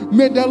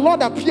 may the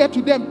Lord appear to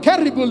them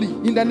terribly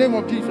in the name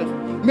of Jesus.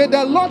 May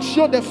the Lord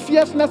show the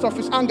fierceness of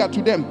his anger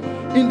to them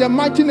in the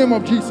mighty name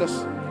of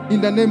Jesus.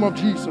 In the name of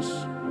Jesus.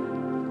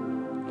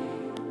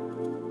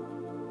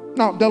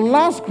 Now, the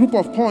last group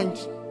of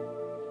points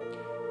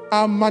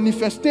are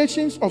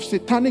manifestations of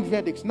satanic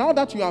verdicts. Now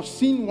that you have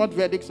seen what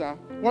verdicts are,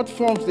 what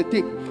forms they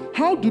take,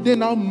 how do they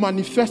now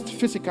manifest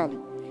physically?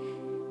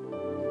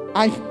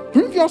 I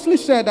previously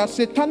said that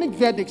satanic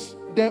verdicts,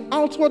 the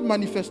outward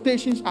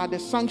manifestations are the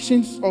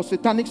sanctions or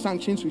satanic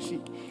sanctions we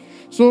see.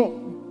 So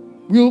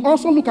we'll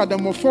also look at the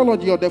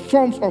morphology or the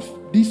forms of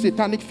these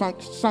satanic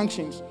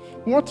sanctions.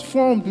 What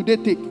form do they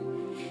take?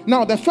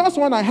 Now, the first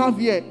one I have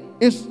here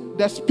is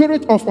the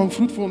spirit of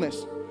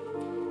unfruitfulness.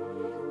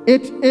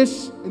 It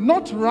is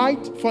not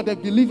right for the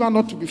believer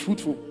not to be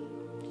fruitful.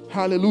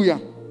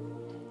 Hallelujah.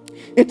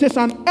 It is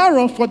an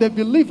error for the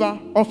believer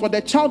or for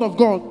the child of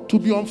God to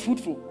be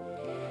unfruitful.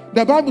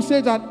 The Bible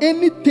says that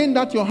anything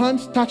that your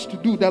hands touch to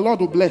do, the Lord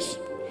will bless.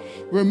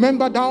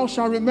 Remember, thou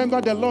shalt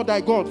remember the Lord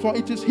thy God, for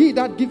it is he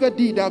that giveth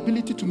thee the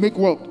ability to make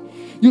wealth.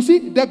 You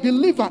see, the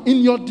believer in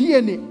your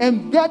DNA,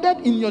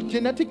 embedded in your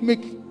genetic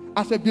make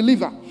as a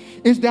believer,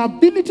 is the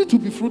ability to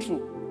be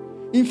fruitful.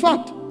 In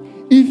fact,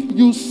 if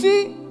you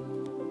see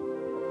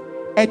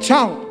a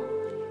child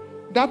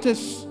that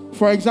is,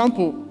 for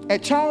example, a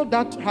child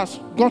that has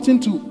gotten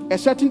to a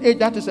certain age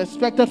that is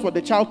expected for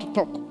the child to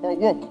talk or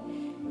walk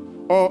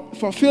or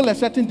fulfill a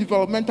certain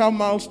developmental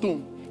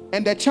milestone,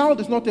 and the child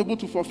is not able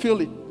to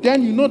fulfill it,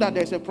 then you know that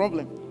there's a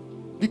problem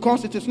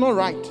because it is not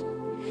right.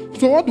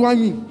 So what do I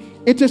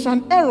mean? It is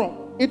an error.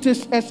 It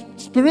is a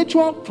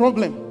spiritual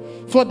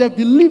problem for the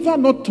believer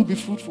not to be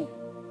fruitful.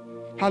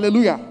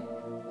 Hallelujah.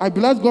 I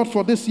bless God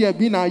for this year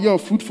being a year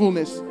of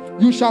fruitfulness.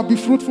 You shall be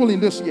fruitful in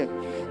this year.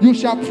 You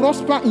shall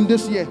prosper in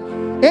this year.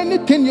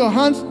 Anything your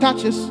hands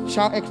touches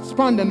shall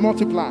expand and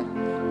multiply.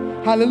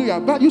 Hallelujah.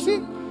 But you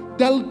see,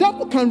 the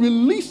devil can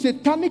release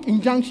satanic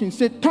injunctions,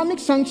 satanic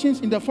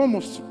sanctions in the form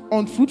of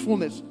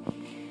unfruitfulness.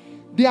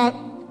 They are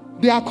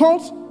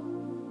called,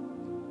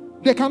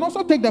 they can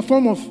also take the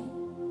form of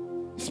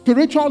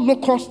spiritual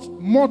locusts,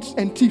 moths,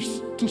 and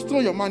thieves to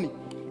steal your money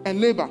and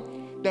labor.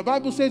 The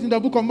Bible says in the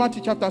book of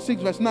Matthew chapter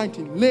 6 verse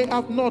 19, lay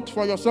up not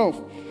for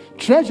yourself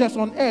treasures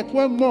on earth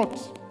where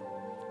moths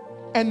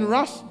and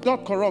rust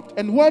doth corrupt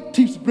and where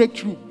thieves break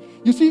through.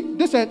 You see,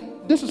 this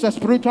is a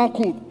spiritual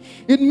code.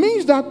 It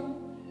means that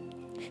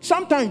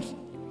sometimes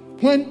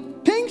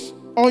when things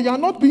or you are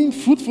not being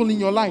fruitful in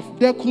your life,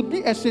 there could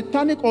be a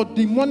satanic or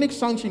demonic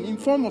sanction in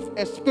form of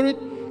a spirit,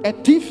 a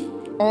thief,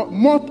 or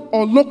moth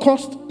or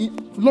locust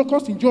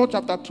in Joel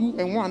chapter 2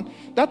 and 1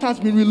 that has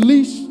been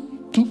released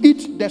to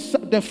eat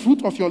the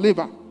fruit of your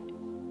labor.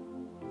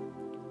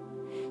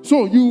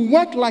 So you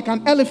work like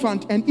an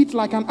elephant and eat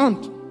like an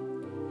ant.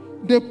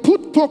 They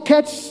put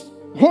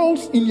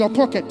holes in your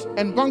pocket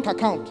and bank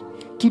account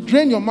to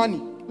drain your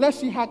money. Let's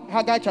see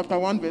Haggai chapter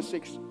 1 verse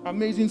 6.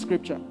 Amazing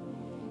scripture.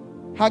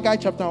 Haggai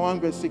chapter 1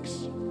 verse 6.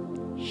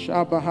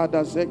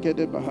 Shabahada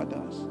zekede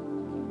bahadas.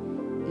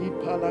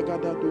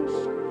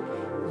 Ipalagadados.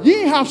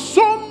 Ye have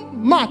sown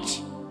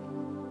much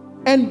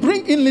and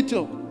bring in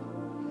little.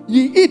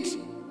 Ye eat,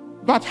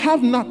 but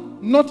have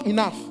not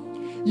enough.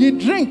 Ye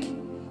drink,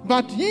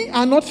 but ye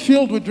are not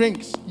filled with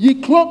drinks.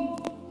 Ye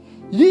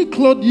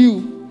clothe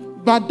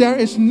you, but there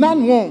is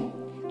none warm.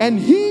 And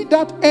he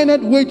that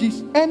earneth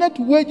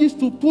wages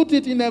to put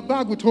it in a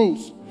bag with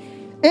holes.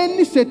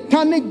 Any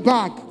satanic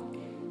bag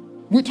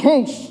with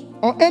holes,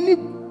 or any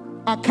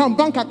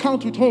bank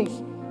account with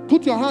holes,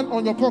 put your hand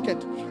on your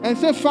pocket and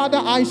say, Father,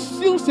 I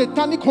seal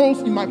satanic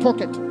holes in my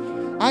pocket.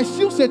 I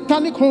seal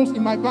satanic holes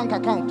in my bank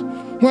account.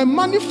 When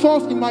money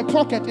falls in my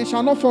pocket, it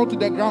shall not fall to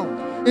the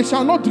ground. It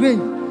shall not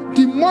drain.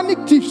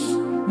 Demonic thieves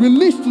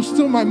released to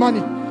steal my money.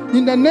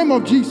 In the name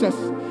of Jesus,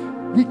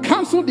 we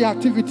cancel the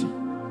activity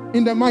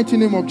in the mighty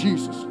name of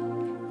Jesus.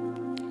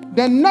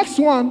 The next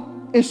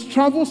one is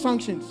travel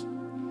sanctions.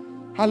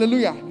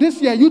 Hallelujah.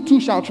 This year, you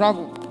too shall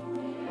travel.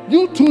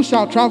 You too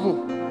shall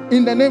travel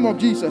in the name of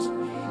Jesus.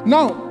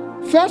 Now,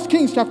 1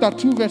 Kings chapter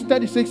 2 verse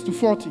 36 to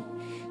 40.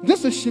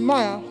 This is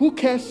Shemaiah who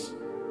cursed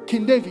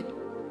King David.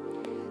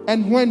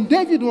 And when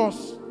David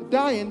was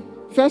dying,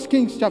 1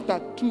 Kings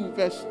chapter 2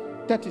 verse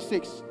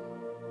 36.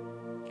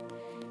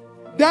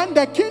 Then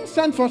the king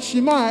sent for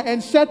Shemaiah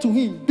and said to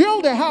him,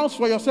 build a house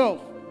for yourself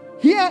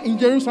here in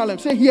Jerusalem.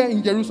 Say here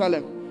in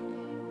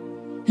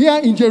Jerusalem. Here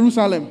in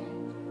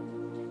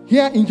Jerusalem.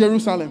 Here in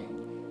Jerusalem.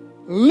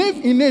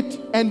 Live in it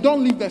and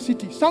don't leave the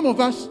city. Some of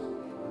us,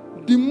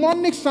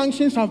 demonic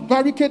sanctions have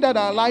barricaded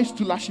our lives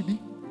to Lashibi.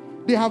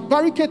 They have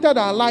barricaded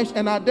our lives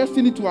and our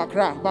destiny to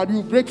Accra, but we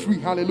will break free.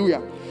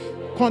 Hallelujah.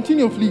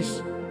 Continue,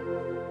 please.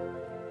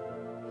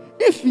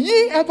 If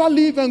ye ever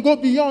live and go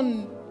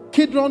beyond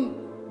Kidron,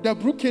 the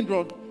brook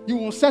Kidron, you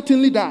will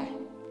certainly die.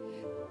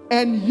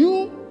 And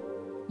you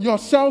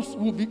yourselves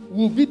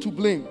will be to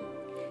blame.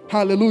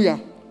 Hallelujah.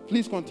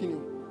 Please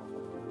continue.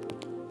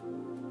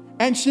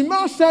 And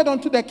Shemaiah said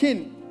unto the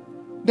king,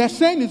 the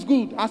saying is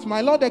good, as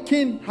my lord the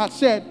king had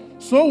said,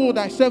 so will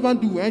thy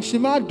servant do. And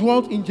Shemaiah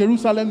dwelt in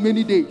Jerusalem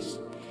many days.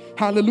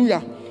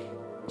 Hallelujah.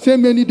 Say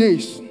many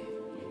days.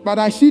 But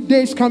I see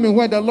days coming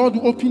where the Lord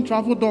will open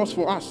travel doors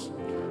for us.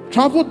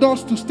 Travel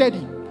doors to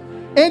study.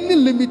 Any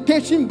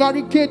limitation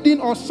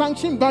barricading or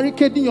sanction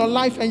barricading your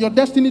life and your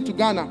destiny to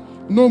Ghana,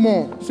 No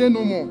more. Say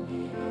no more.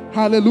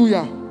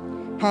 Hallelujah.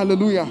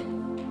 Hallelujah.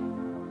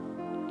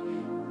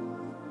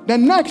 The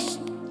next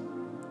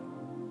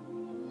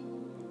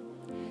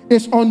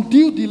is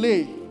undue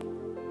delay.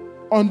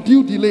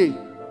 Undue delay.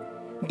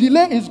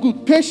 Delay is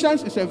good.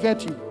 Patience is a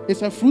virtue.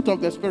 It's a fruit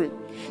of the Spirit.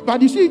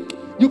 But you see,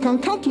 you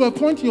can come to a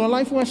point in your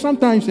life where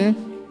sometimes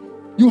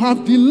you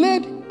have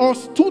delayed or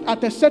stood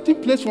at a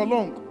certain place for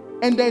long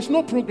and there is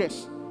no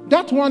progress.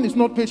 That one is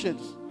not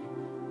patience.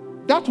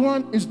 That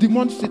one is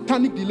demonic,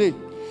 satanic delay.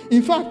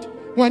 In fact,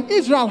 when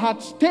Israel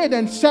had stayed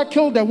and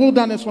circled the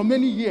wilderness for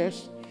many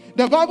years,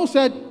 the Bible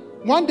said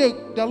one day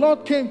the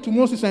Lord came to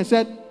Moses and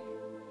said,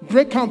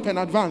 break camp and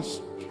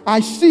advance. I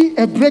see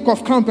a break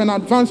of camp and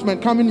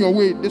advancement coming your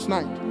way this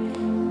night.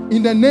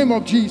 In the name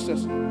of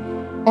Jesus.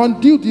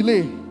 Undue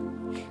delay.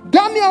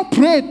 Daniel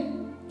prayed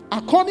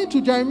according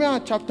to Jeremiah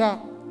chapter,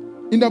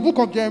 in the book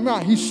of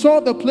Jeremiah, he saw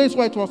the place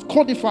where it was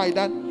codified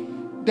that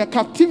the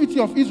captivity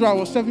of Israel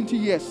was 70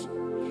 years.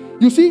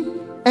 You see,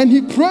 and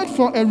he prayed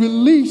for a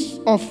release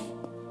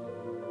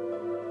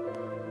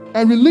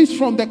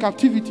from the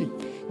captivity.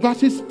 But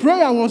his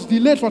prayer was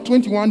delayed for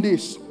 21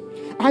 days.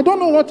 I don't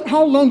know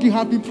how long you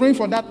have been praying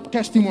for that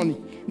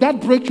testimony, that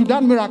breakthrough,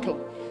 that miracle.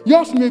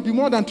 Yours may be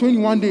more than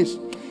 21 days.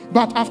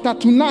 But after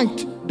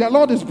tonight, the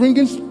Lord is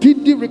bringing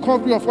speedy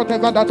recovery of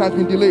whatever that has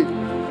been delayed.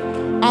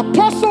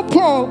 Apostle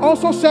Paul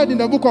also said in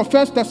the book of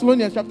 1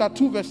 Thessalonians chapter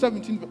 2 verse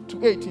 17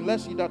 to 18.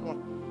 Let's see that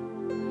one.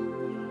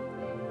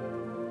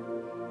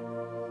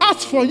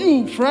 As for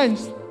you,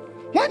 friends,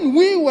 when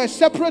we were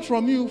separate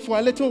from you for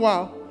a little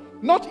while,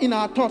 not in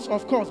our thoughts,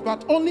 of course,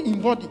 but only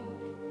in body,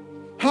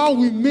 how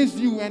we missed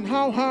you and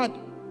how hard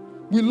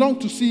we long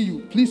to see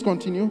you. Please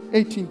continue.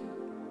 18.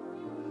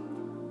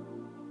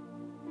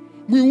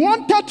 We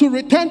wanted to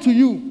return to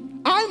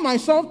you. I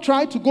myself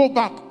tried to go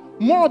back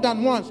more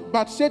than once,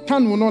 but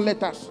Satan will not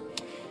let us.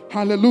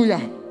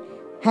 Hallelujah.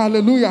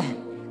 Hallelujah.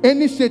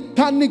 Any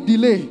satanic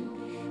delay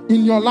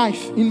in your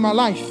life, in my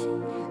life,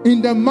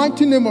 in the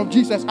mighty name of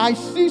Jesus, I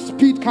see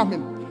speed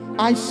coming.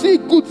 I see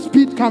good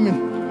speed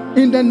coming.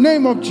 In the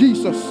name of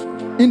Jesus.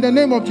 In the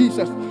name of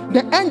Jesus.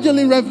 The angel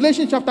in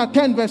Revelation chapter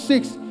 10 verse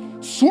 6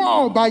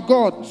 swore by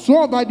God,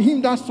 swore by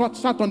him that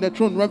sat on the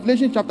throne.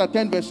 Revelation chapter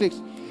 10 verse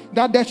 6.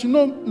 That there should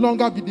no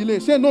longer be delay.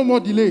 Say no more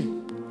delay.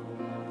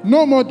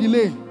 No more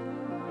delay.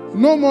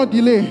 No more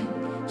delay.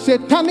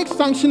 Satanic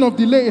sanction of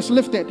delay is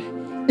lifted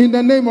in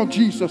the name of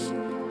Jesus.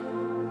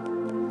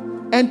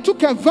 And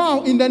took a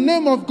vow in the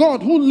name of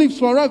God who lives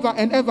forever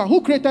and ever,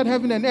 who created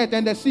heaven and earth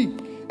and the sea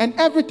and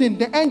everything.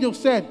 The angel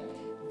said,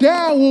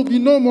 there will be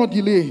no more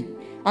delay.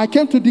 I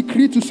came to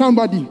decree to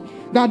somebody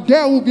that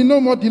there will be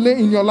no more delay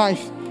in your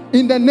life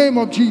in the name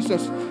of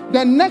Jesus.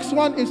 The next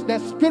one is the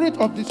spirit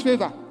of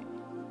disfavor.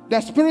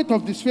 The spirit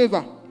of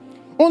disfavor.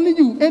 Only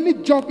you, any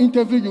job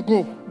interview you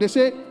go, they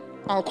say,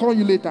 I'll call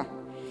you later.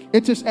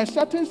 It is a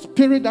certain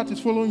spirit that is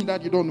following you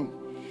that you don't know.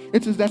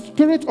 It is the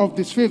spirit of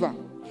disfavor.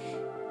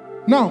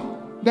 Now,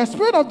 the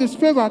spirit of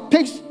disfavor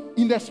takes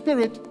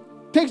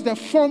the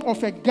form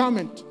of a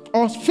garment,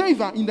 or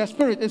favor in the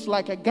spirit is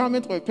like a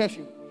garment or a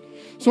perfume.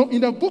 So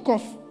in the book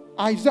of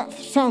Isaiah,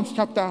 Psalms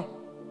chapter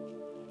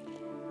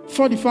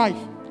 45,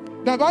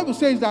 the Bible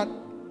says that,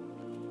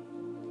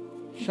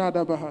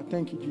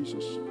 thank you,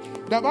 Jesus.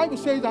 The Bible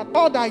says that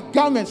all thy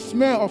garments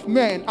smell of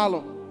myrrh and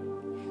aloe.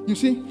 You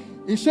see,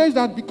 it says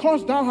that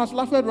because thou hast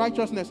loved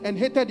righteousness and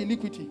hated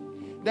iniquity,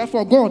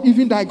 therefore God,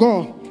 even thy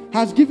God,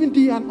 has given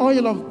thee an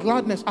oil of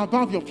gladness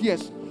above your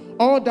peers.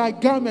 All thy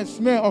garments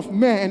smell of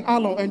myrrh and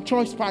aloe and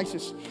choice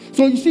spices.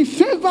 So you see,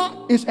 favor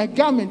is a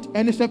garment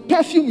and it's a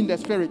perfume in the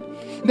spirit.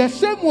 The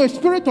same way,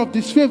 spirit of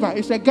disfavor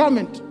is a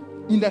garment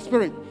in the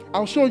spirit.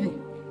 I'll show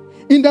you.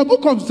 In the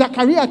book of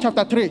Zechariah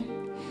chapter 3,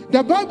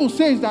 the Bible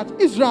says that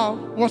Israel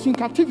was in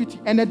captivity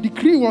and a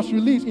decree was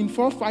released in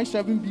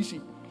 457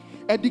 BC.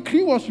 A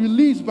decree was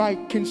released by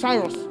King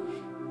Cyrus,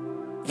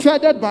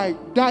 furthered by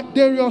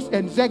Darius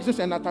and Xerxes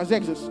and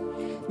Artaxerxes.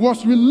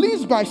 Was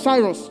released by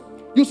Cyrus,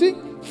 you see,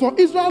 for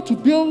Israel to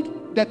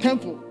build the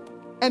temple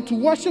and to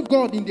worship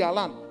God in their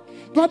land.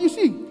 But you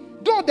see,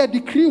 though the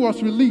decree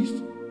was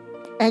released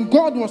and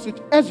God was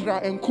with Ezra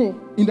and co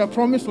in the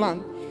promised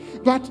land,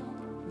 but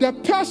the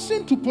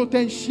person to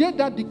potentiate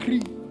that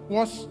decree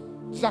was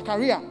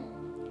Zechariah.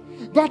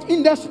 But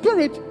in the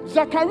spirit,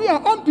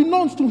 Zechariah,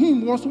 unbeknownst to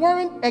him, was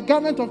wearing a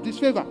garment of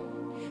disfavor.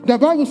 The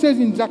Bible says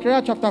in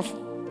Zechariah chapter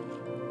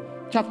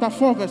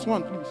 4 verse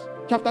 1, please.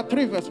 Chapter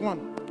 3 verse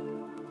 1.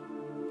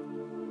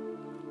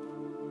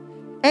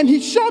 And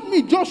he showed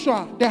me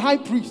Joshua, the high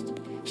priest,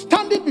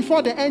 standing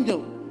before the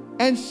angel,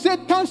 and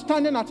Satan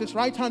standing at his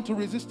right hand to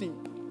resist him.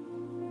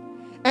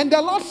 And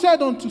the Lord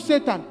said unto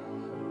Satan,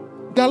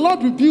 the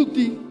Lord rebuked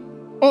thee,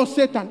 O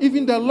Satan,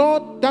 even the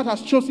Lord that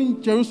has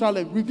chosen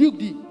Jerusalem, rebuke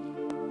thee.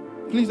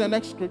 Please, the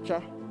next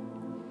scripture.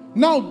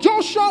 Now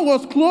Joshua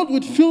was clothed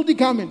with filthy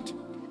garment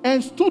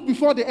and stood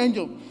before the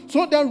angel.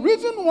 So the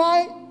reason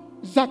why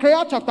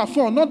Zechariah chapter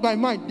 4, not by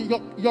might,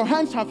 your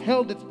hands have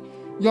held it.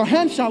 Your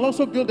hands shall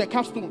also build a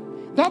capstone.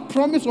 That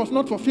promise was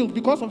not fulfilled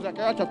because of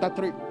Zechariah chapter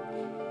 3.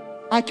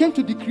 I came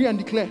to decree and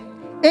declare,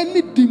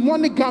 any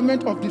demonic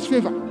garment of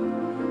disfavor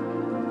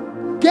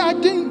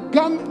guarding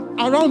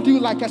around you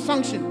like a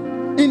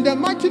sanction, in the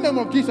mighty name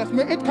of Jesus,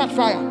 may it catch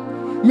fire.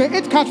 May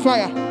it catch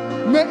fire.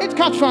 May it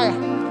catch fire.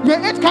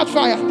 May it catch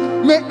fire.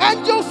 May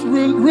angels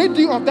rid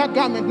you of that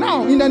garment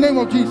now in the name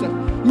of Jesus.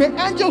 May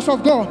angels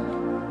of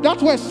God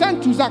that were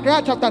sent to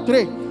Zechariah chapter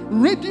 3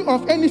 rid you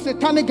of any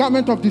satanic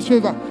garment of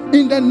disfavor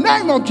in the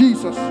name of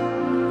Jesus.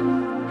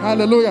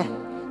 Hallelujah.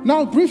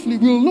 Now briefly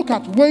we'll look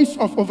at ways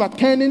of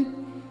overturning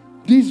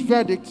these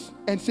verdicts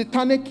and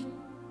satanic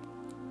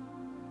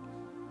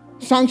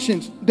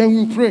sanctions. Then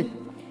we'll pray.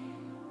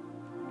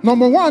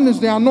 Number one is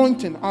the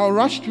anointing. I'll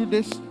rush through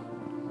this.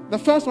 The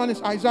first one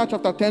is Isaiah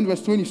chapter 10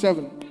 verse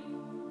 27.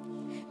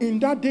 In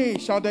that day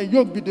shall the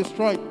yoke be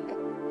destroyed,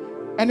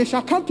 and it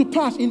shall come to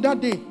pass in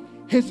that day,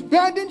 his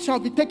burden shall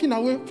be taken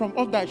away from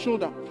off thy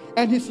shoulder,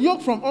 and his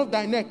yoke from off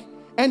thy neck,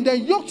 and the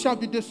yoke shall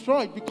be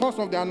destroyed because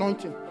of the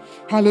anointing.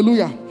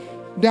 Hallelujah.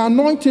 The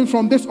anointing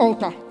from this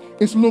altar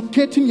is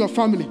locating your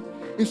family.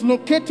 It's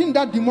locating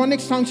that demonic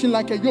sanction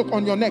like a yoke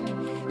on your neck.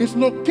 It's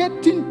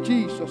locating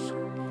Jesus.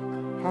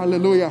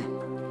 Hallelujah.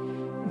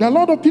 The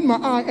Lord opened my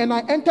eye and I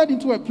entered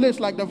into a place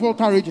like the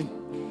Volta region.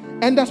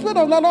 And the Spirit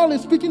of the Lord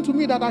is speaking to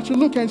me that I should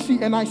look and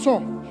see, and I saw.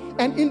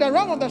 And in the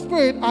realm of the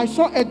Spirit, I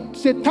saw a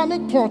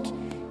satanic pot.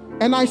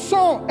 And I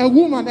saw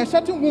a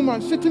certain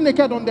woman sitting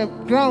naked on the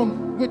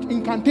ground with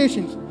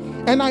incantations.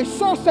 And I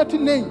saw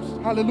certain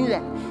names.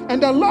 Hallelujah.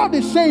 And the Lord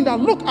is saying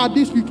that look at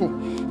these people.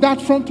 That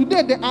from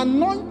today, the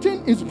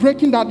anointing is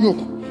breaking that yoke.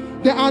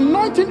 The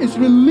anointing is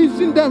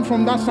releasing them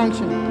from that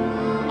sanction.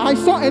 I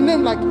saw a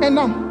name like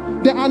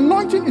Enam. The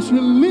anointing is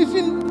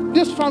releasing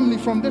this family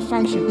from this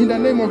sanction in the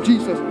name of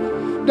Jesus.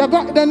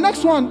 The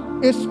next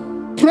one is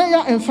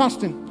prayer and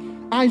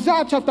fasting.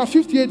 Isaiah chapter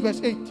 58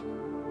 verse 8.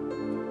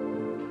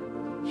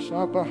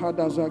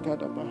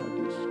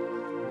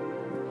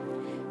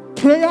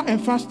 Prayer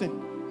and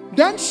fasting.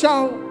 Then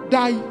shall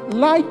thy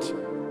light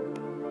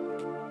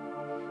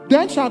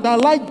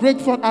break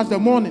forth as the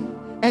morning,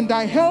 and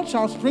thy health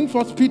shall spring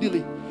forth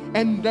speedily,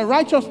 and the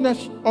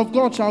righteousness of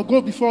God shall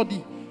go before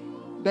thee.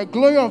 The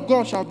glory of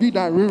God shall be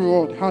thy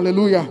reward.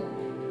 Hallelujah.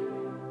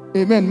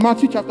 Amen.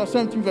 Matthew chapter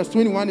 17 verse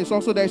 21 is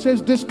also there. It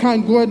says, this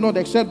kind goeth not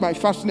except by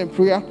fasting and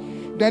prayer.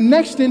 The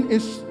next thing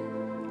is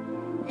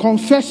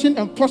confession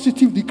and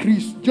positive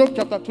decrees. Job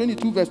chapter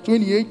 22 verse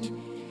 28.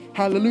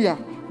 Hallelujah.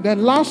 The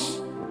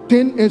last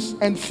thing is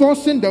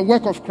enforcing the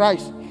work of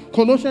Christ.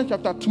 Colossians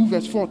chapter 2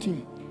 verse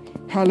 14.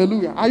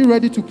 Hallelujah. Are you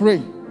ready to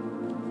pray?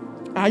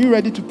 Are you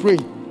ready to pray?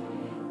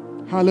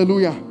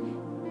 Hallelujah.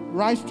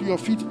 Rise to your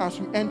feet as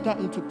we enter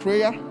into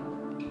prayer.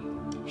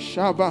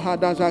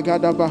 Shabahada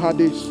zagada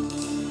bahadis.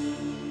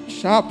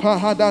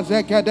 Shapahada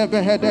zagada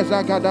behede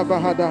zagada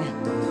bahada.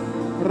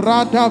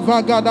 Rada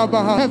vagada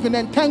bahada. Heaven,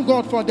 and thank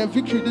God for the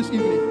victory this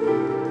evening.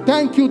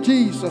 Thank you,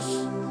 Jesus.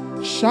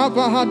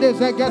 Shabahade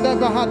zagada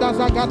bahada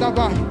zagada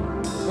bah.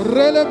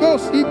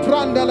 Relebos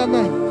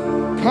iprandeleme.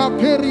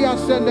 Kaperia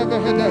sende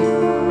behede.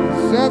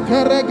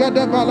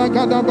 Zeperegede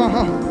balagada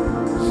baha.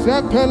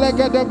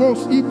 Zepelegede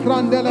bos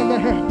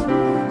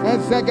iprandeleme.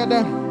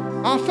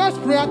 Our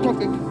first prayer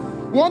topic,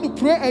 we want to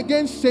pray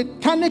against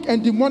satanic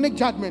and demonic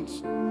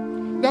judgments.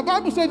 The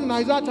Bible says in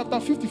Isaiah chapter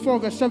 54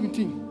 verse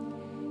 17.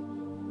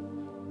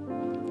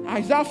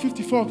 Isaiah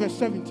 54 verse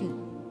 17.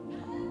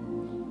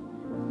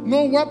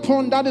 No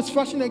weapon that is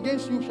fashioned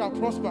against you shall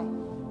prosper.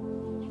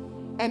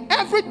 And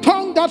every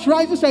tongue that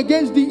rises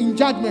against thee in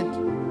judgment,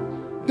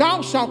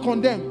 thou shalt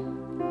condemn.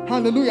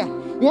 Hallelujah.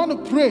 We want to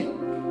pray.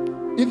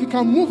 If you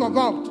can move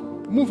about,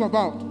 move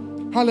about.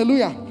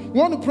 Hallelujah. We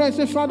want to pray and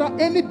say, Father,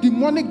 any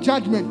demonic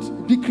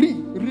judgment, decree,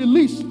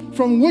 release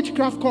from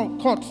witchcraft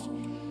courts,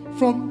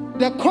 from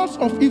the courts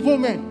of evil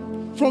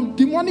men, from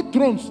demonic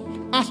thrones,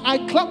 as I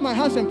clap my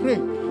hands and pray,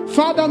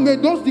 Father, may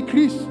those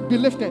decrees be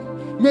lifted.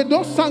 May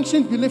those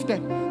sanctions be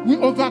lifted. We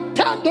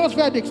overturn those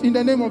verdicts in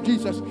the name of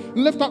Jesus.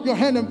 Lift up your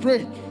hand and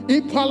pray.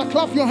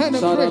 Clap your hand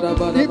and pray.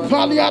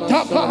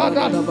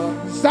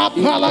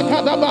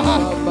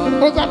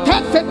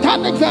 Overturn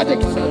satanic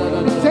verdicts,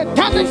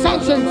 satanic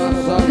sanctions.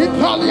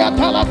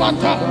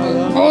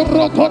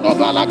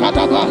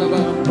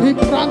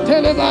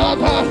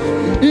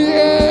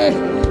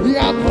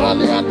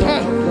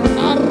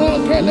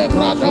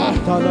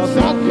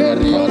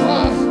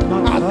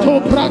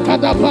 Atopra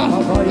kadaba,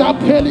 da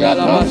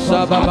peliata,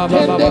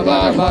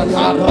 atendeba,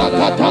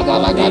 arakataba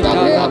la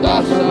gadabeada,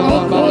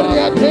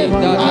 oporiate,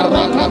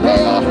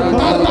 arakabea,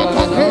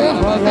 arakakea,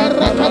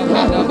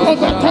 arakata,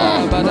 obata,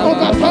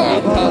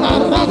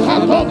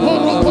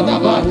 arakatoporo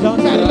kodaba,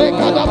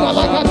 erekadaba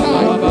la gata,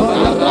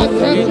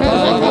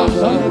 aratepereka,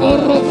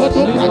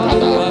 orokoto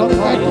prakada,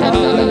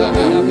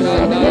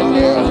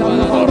 ekendelebe,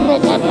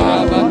 orokada,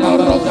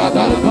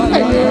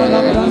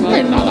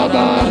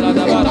 enalaba,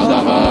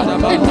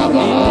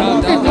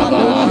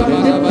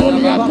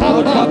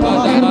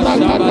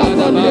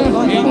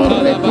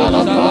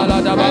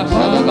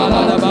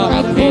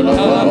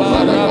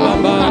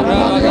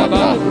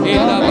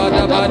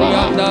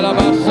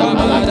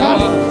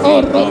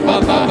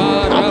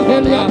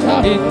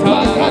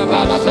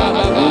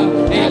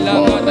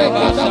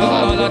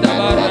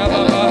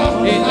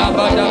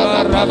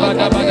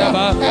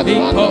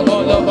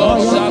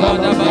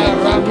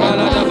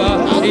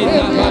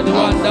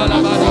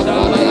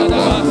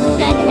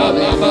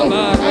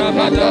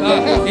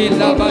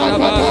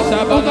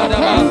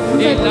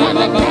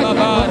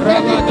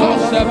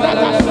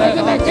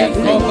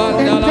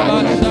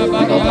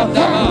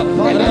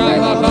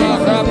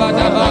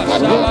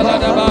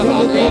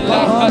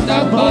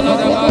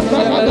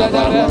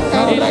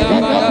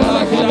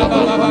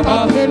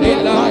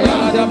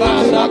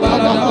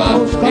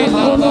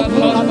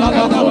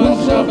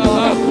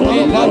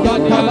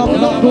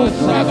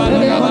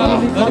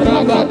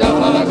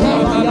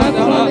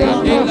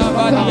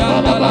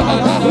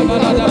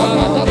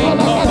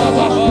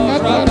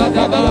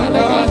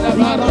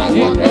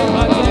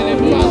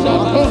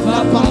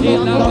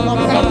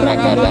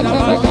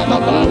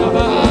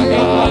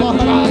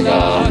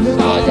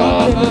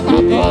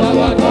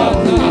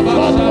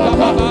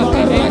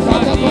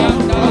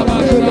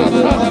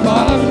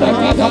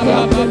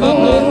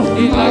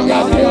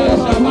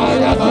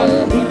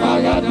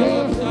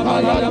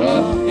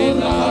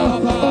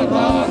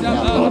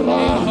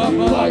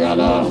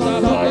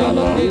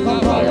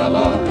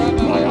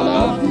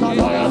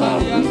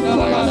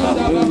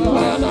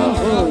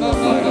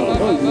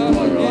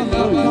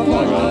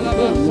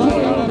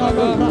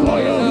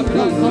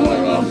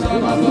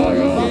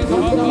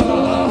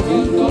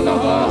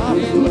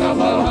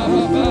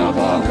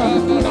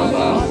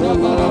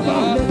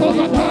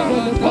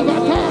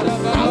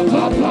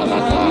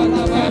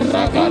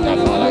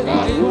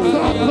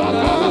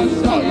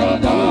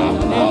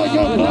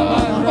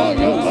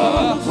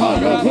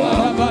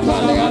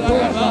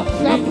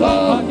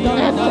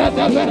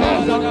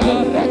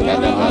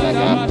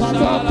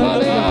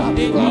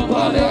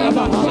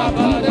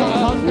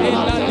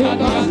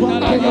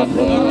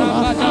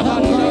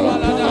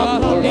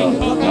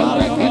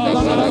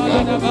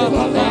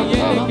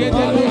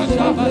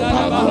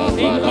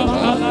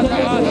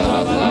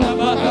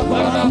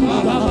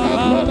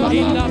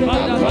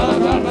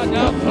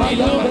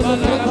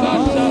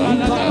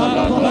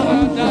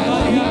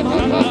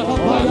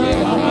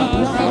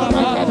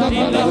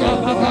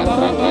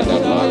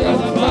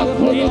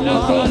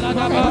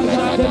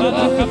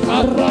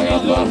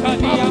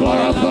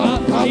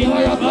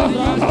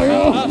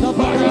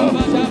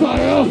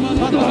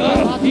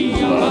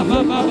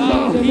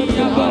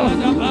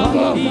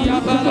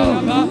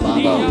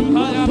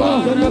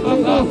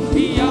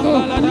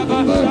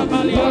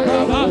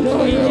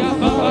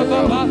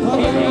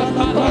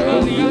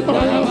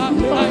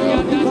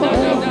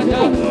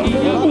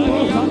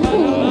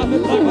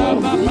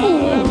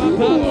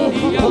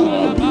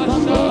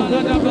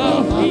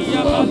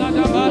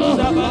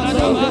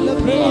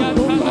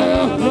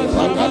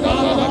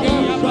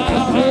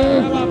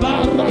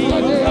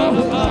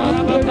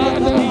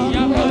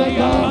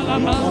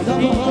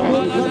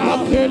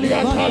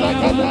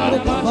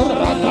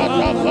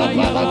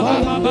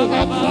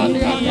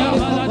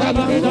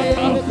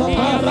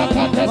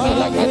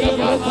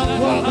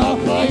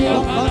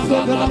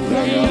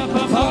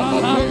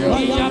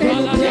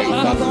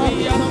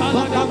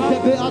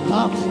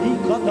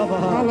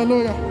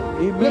 Hallelujah.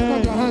 Lift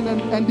up your hand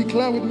and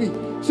declare with me.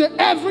 Say,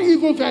 every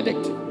evil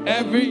verdict.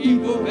 Every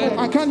evil verdict.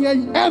 I can't hear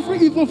you. Every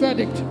evil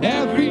verdict.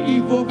 Every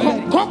evil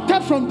verdict.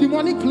 Concocted from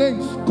demonic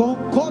planes.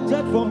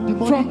 Concocted from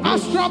demonic From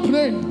astral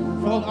plane.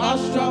 From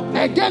astral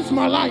plane. Against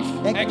my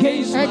life.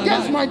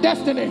 Against my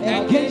destiny.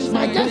 Against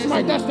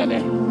my destiny.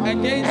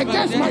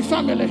 Against my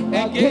family.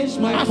 Against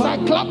my As I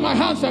clap my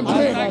hands and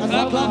pray.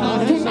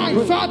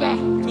 Tonight, Father.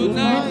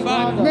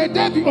 May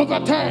they be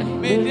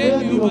overturned. May they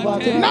be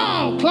overturned.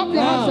 Now, clap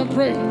your hands and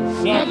pray.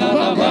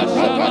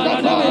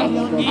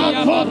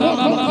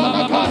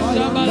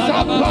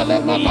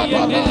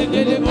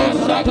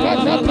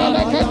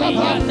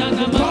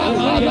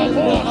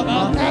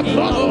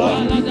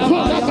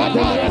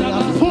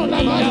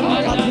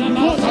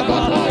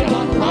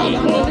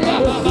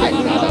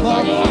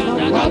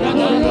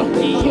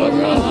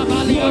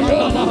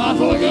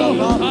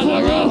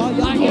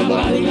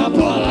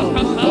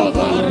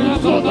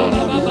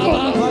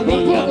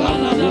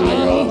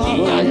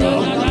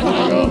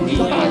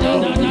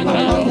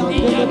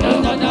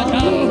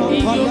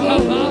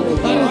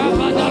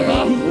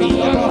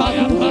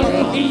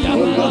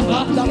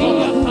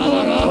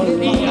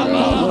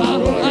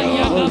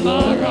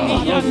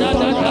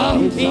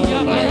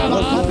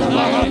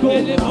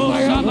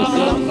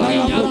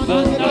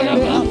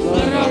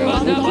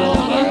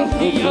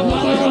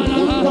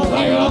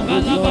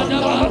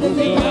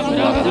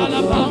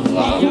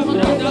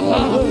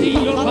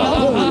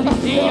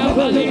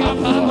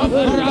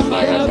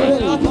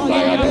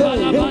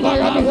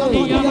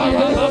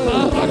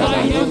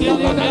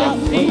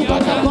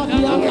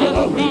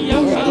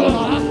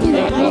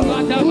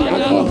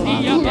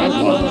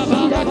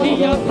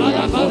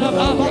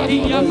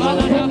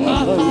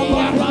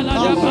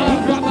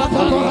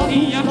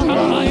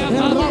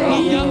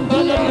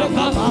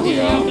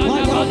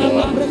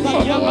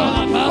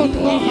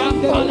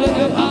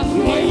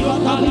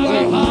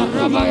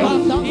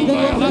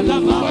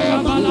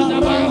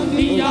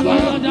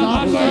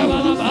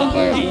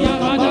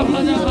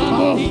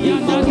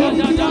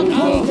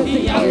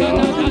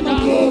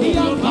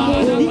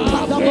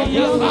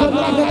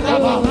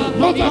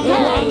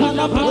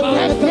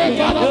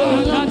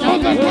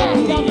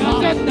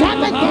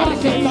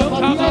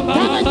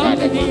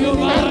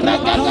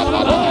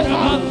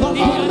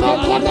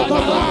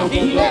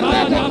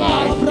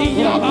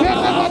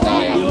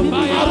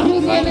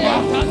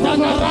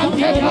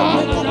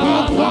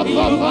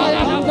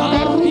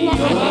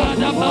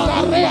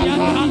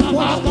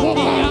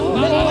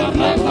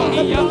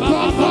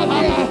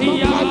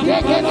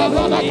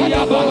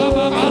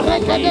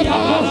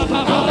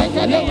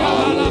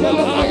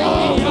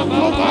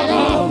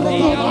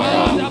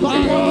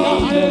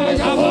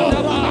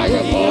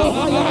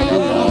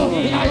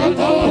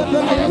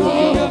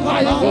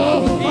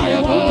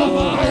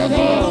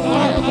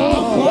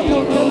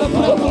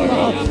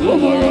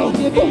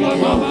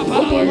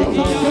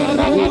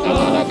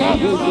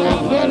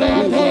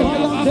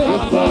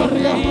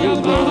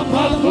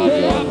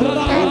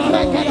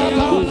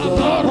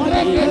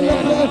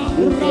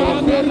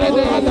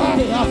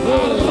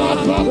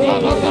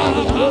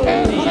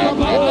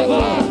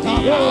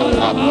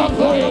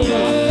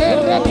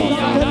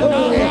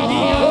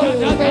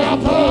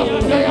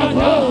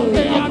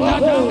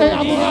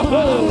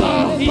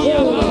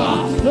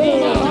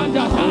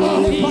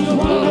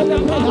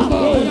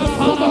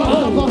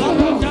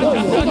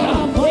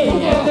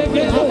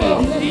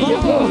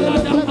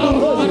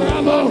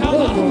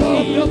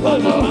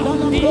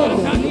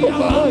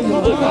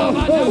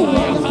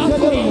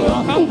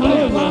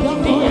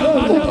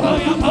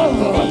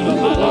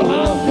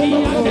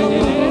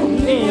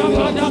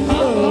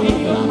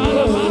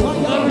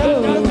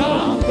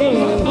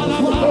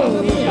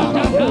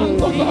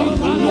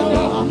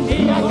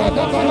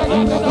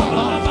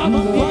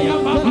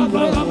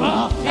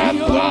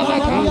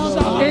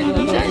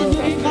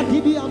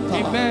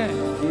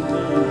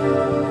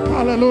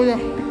 Hallelujah.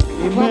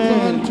 Clap your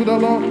hand to the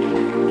Lord.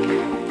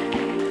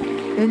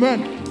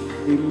 Amen.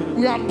 Amen.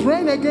 We are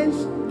praying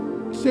against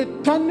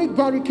satanic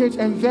barricades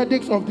and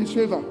verdicts of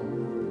disfavor.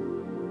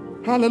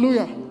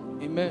 Hallelujah.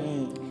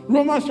 Amen.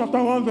 Romans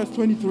chapter 1 verse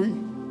 23.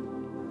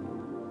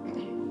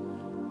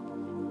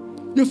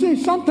 You see,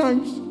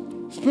 sometimes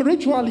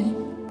spiritually,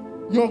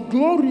 your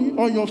glory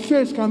or your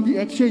face can be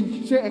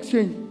exchanged. Say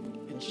exchange.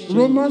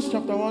 Romans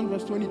chapter 1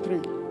 verse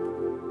 23.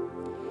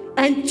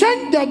 And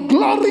change the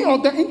glory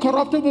of the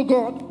incorruptible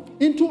God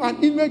into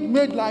an image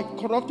made like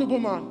corruptible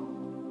man.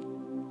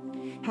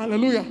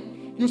 Hallelujah.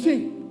 You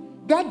see,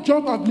 that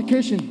job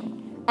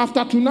application,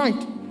 after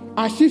tonight,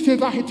 I see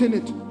favor hitting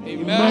it.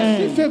 Amen. I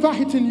see favor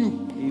hitting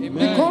you. Amen.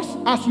 Because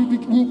as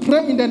we'll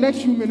pray in the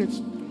next few minutes,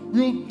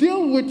 we'll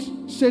deal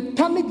with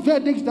satanic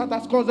verdicts that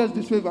has caused us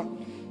disfavor.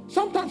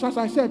 Sometimes, as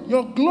I said,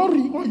 your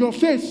glory or your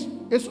face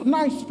is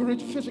nice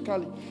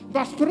physically,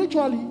 but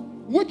spiritually,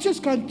 witches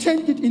can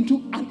change it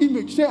into an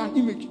image. Say an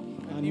image.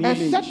 A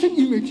certain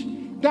image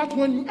that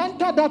when you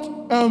enter that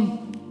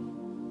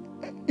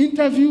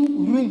interview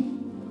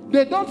room,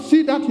 they don't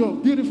see that your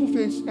beautiful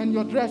face and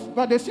your dress,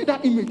 but they see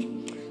that image.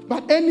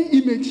 But any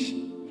image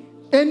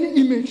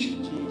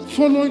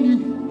following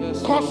you,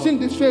 yes, causing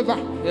disfavor,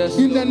 yes,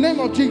 in the name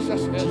of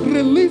Jesus, yes,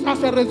 release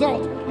as a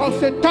result of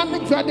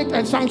satanic verdict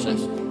and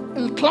sanctions.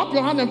 Clap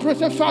your hand and pray,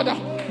 say, Father,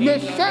 may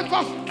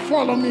favor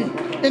follow me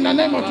in the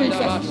name of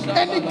Jesus.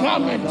 Any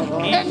garment,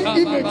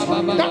 any image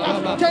that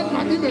has turned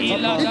my image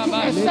into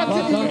a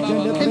certain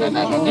image in the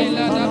name of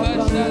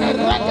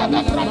Jesus.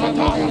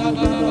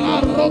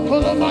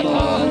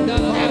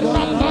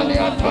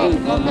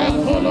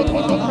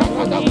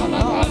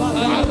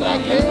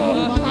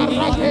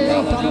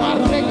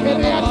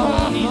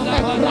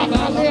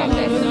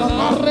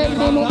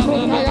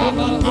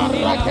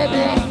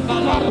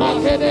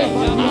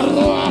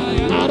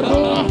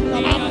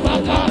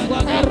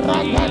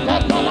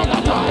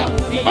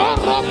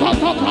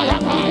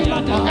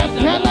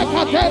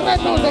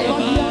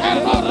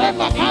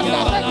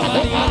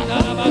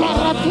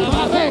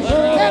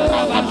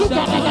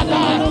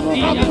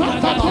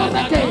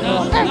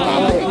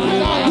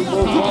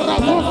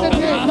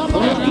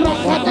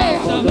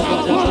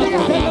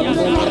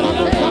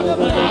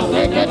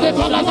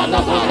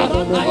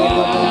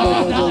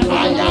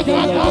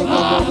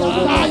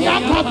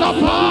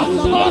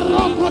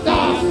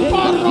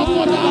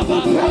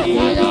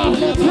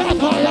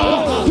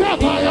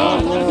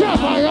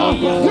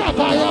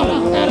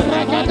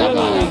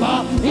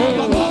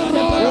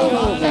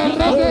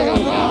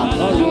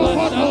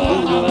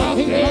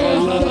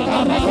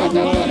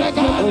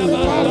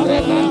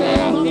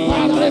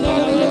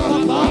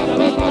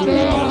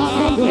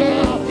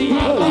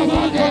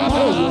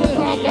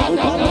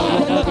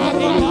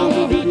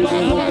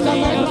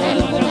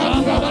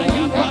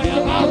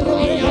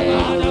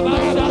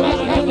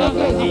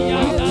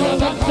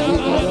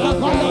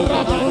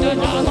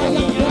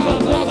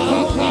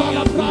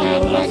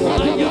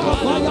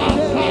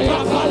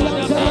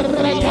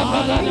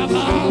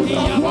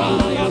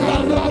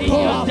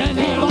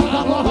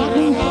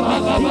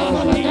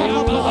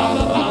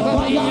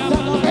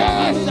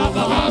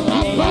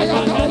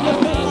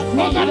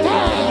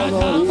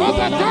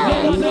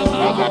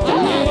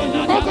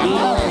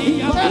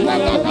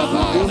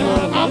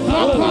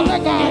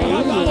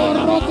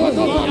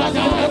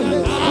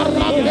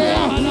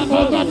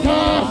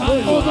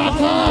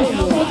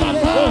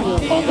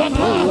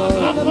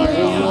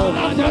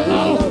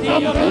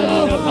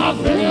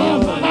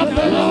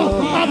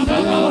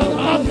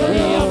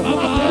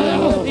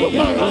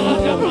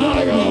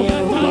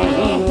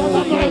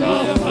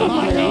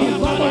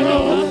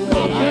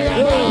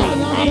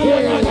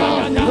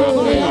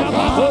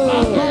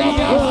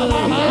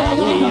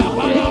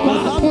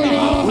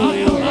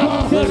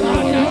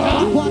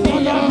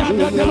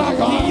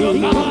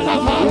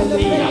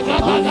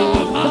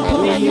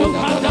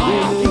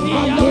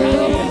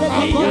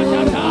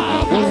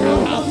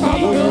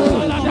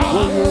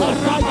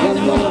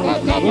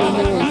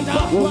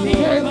 Clap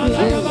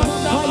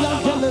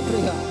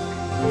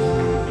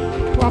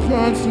your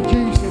hands to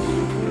Jesus.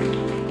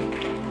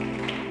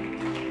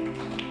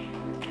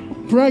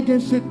 Pray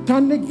against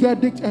satanic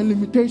verdict and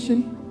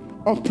limitation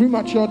of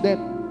premature death.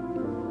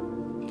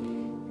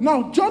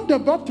 Now, John the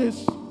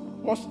Baptist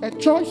was a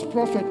choice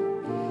prophet.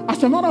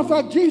 As a matter of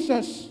fact,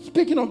 Jesus,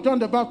 speaking of John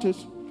the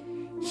Baptist,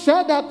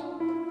 said that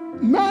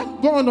man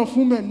born of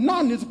woman,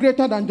 none is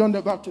greater than John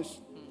the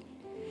Baptist.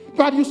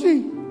 But you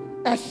see,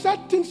 a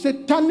certain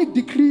satanic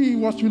decree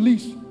was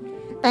released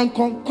and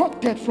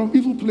concocted from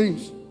evil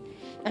places.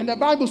 And the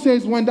Bible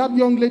says when that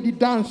young lady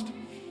danced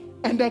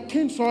and the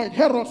king saw it,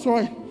 Herod saw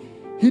it,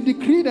 he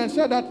decreed and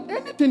said that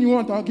anything you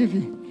want, I'll give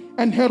you.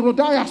 And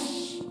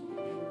Herodias,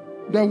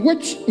 the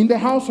witch in the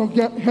house of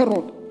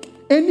Herod,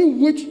 any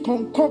witch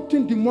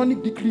concocting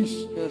demonic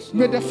decrees,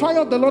 may the fire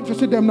of the Lord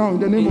visit them now in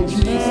the name of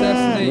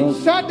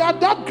Jesus. Said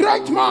that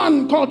great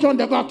man called John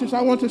the Baptist,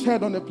 I want his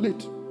head on a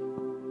plate.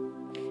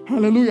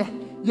 Hallelujah.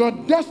 Your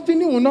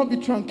destiny will not be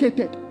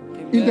truncated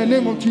in the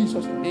name of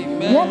Jesus.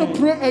 Amen. Want to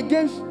pray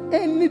against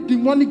any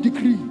demonic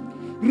decree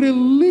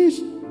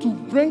released to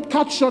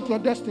cut short your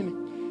destiny.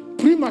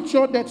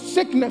 Premature death,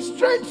 sickness,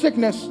 strange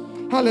sickness,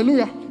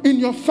 hallelujah, in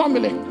your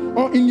family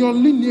or in your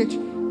lineage.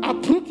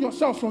 Uproot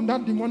yourself from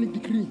that demonic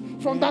decree,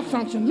 from that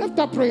sanction. Lift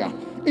up prayer.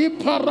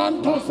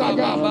 Iparanto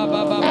saga.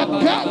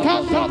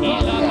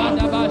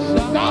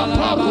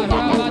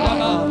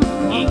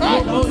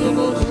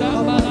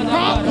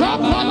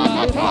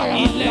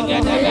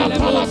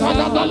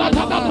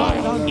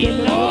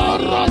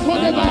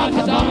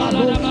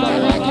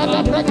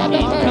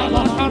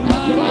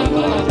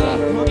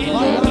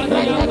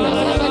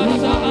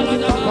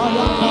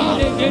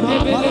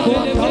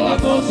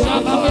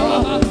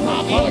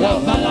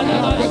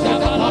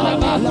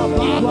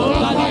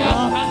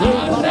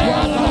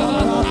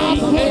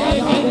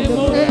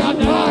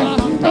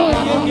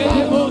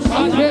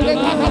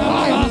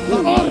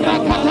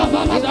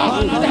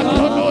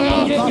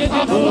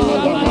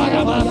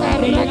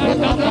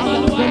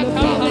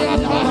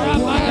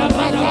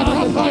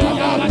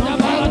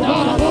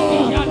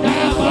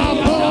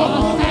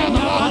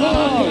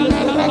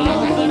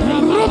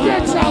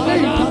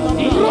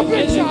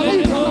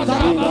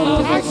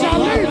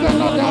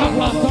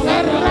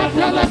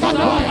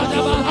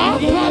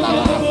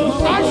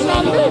 I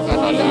shall live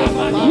another.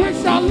 We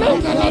shall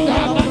live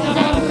another.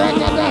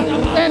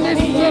 Any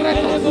spirit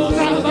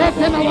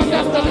transgressing our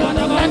destiny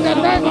in the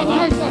name of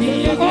Jesus.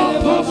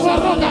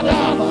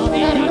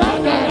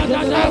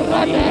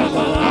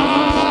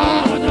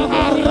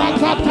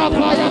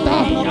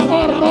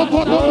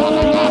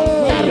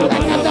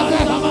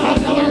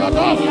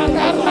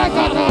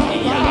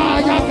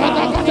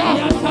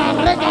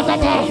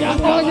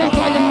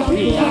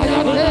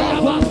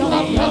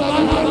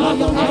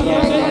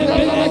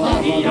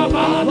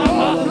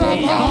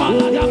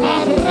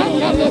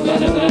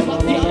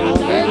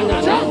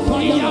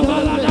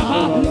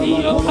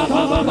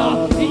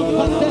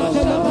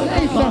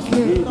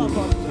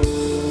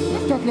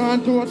 Lift up your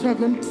hand towards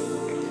heaven.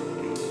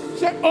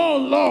 Say, oh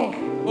Lord,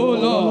 Oh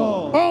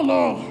Lord, oh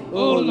Lord,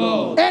 oh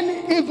Lord,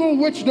 any evil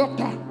witch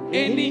doctor,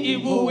 any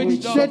evil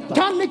witch doctor,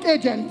 satanic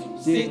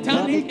agent,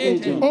 satanic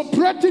agent,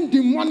 operating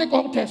demonic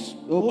altars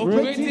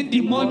operating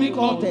demonic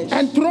altars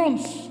and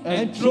thrones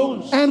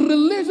and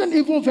releasing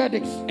evil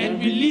verdicts and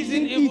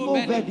releasing evil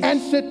verdicts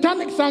and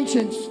satanic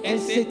sanctions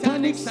and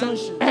satanic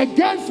sanctions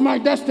against my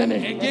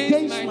destiny,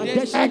 against my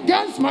destiny,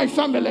 against my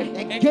family,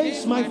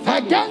 against my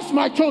family, against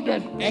my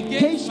children,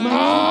 against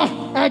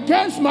my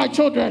against my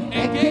children,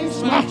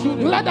 against my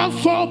children. Let them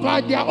fall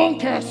by their own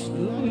curse.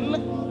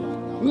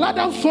 Let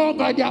them fall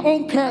by their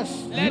own curse.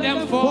 Let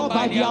them fall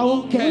by their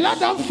own curse. Let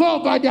them fall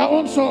by their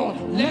own sword.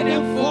 Let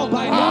them fall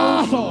by their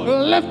own sword.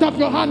 Lift up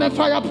your hand and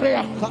fire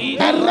prayer.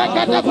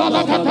 Erekete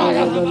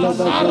palakataya,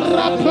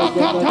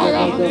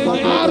 arapakataya,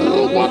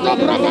 arubodo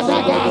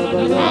brakataya,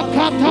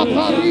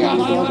 akataparia,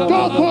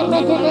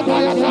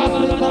 dokorokodopayata,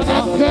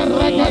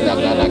 akerekete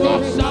belega,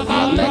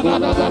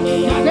 alekadaba.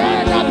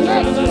 They that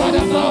live by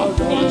the sword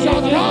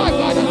shall die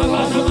by the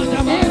sword.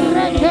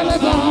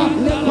 Erekeleba,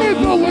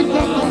 evil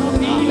wisdom,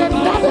 the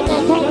devil is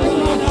talking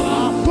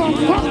from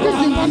fucking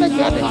demonic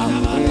verdicts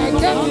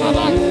against my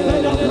life.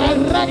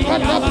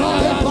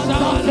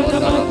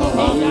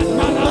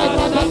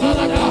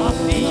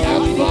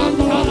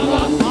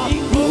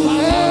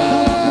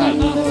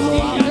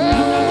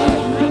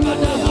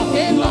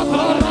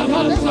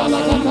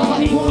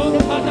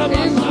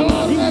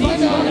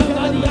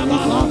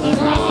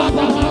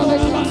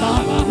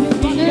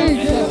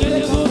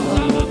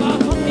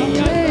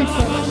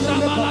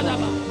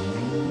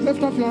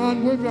 Lift up your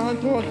hand, wave your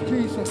hand towards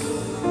Jesus.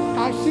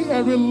 I see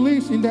a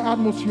release in the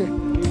atmosphere.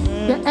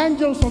 The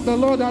angels of the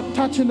Lord are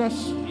touching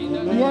us.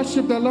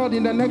 Worship the Lord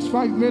in the next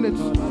 5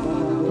 minutes.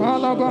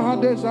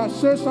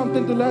 Say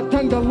something to let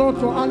thank the Lord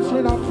for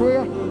answering our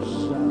prayer.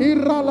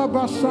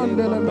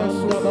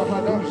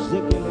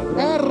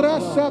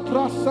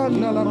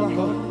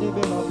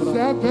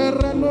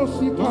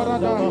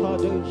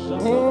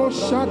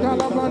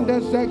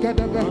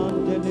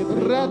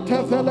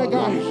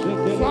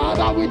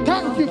 Father, we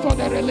thank you for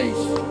the release.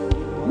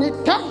 We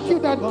thank you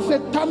that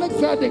satanic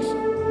verdicts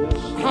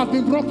have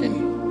been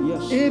broken.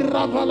 Yes. The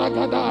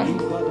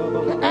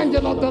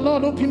angel of the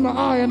Lord opened my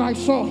eye and I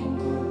saw.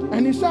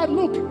 And he said,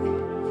 look.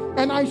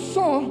 And I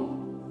saw,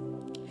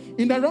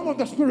 in the realm of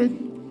the spirit,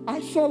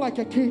 I saw like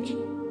a cage.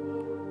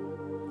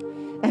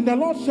 And the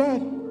Lord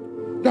said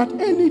that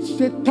any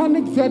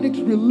satanic verdict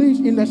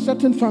released in a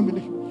certain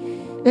family,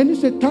 any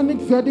satanic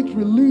verdict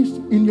released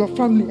in your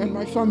family and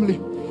my family,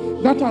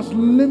 that has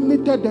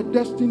limited the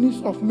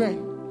destinies of men,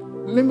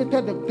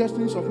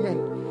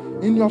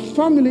 in your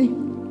family,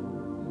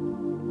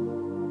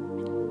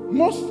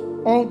 most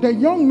of the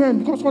young men,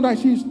 because what I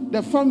see is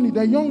the family,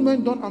 the young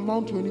men don't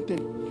amount to anything.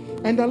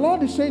 And the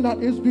Lord is saying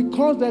that it's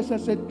because there's a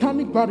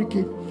satanic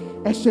barricade,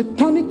 a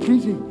satanic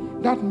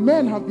prison that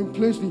men have been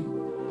placed in.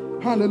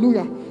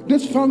 Hallelujah.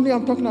 This family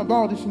I'm talking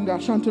about is in the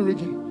Ashanti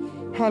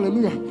region.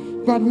 Hallelujah.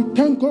 But we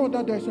thank God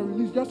that there's a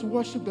release. Just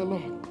worship the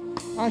Lord.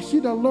 I see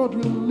the Lord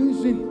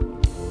releasing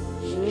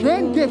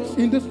strange gifts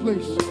in this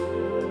place.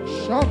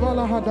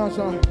 Shabala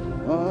Hadazai.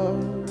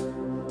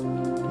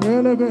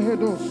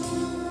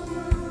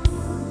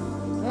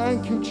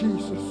 Thank you,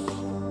 Jesus.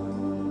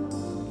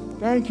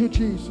 Thank you,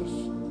 Jesus.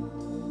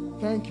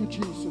 Thank you,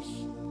 Jesus.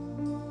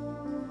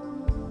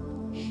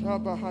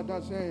 Shaba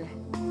Hadazaya.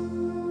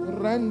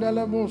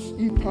 Rendelemos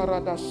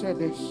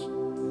iparadasedes.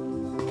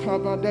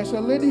 Kaba. There's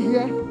a lady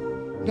here.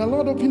 The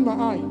Lord opened my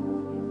eye.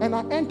 And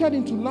I entered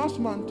into last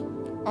month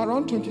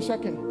around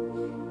 22nd.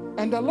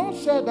 And the Lord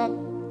said that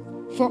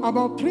for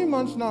about 3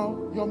 months now,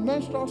 your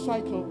menstrual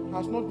cycle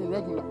has not been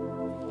regular.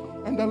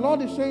 And the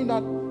Lord is saying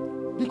that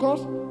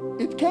because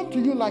it came to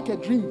you like a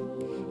dream.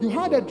 You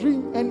had a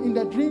dream, and in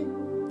the dream,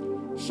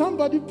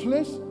 somebody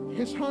placed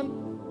his hand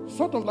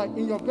sort of like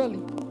in your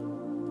belly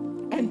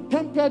and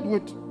tempered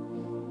with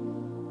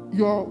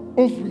your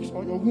ovaries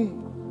or your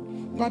womb.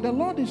 But the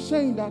Lord is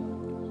saying that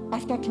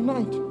after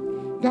tonight,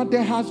 that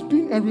there has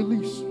been a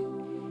release.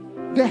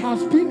 There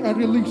has been a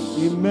release.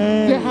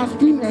 Amen. There has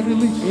been a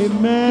release.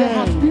 Amen. There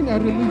has been a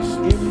release.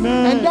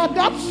 Amen. And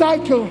that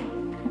cycle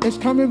is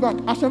coming back.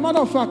 As a matter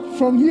of fact,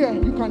 from here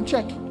you can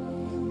check.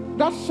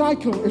 That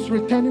cycle is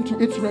returning to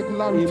its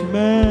regularity.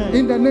 Amen.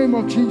 In the name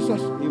of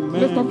Jesus. Amen.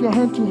 Lift up your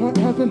hand to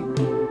heaven.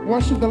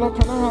 Worship the Lord.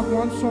 Can I have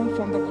one song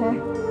from the choir?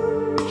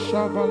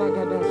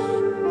 Shabalagadas.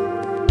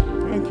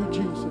 Thank you,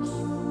 Jesus.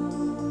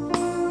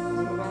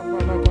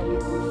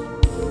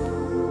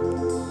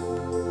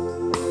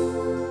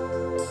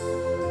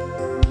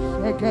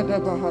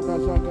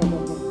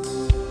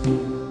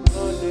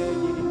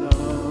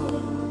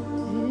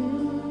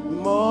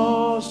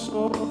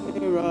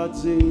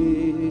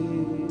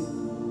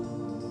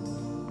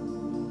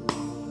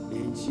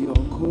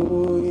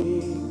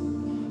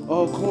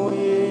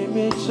 Okoye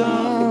me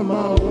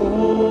chama o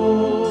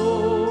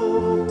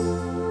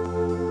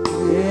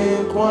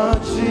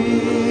ekwachi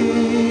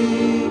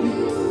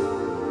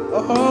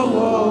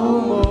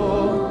umo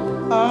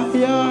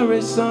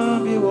ayare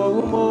sambi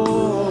umo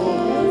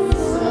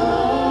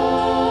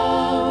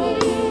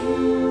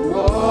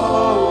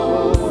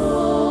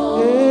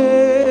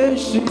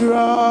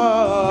Shira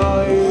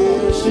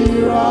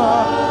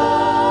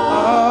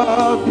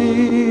abi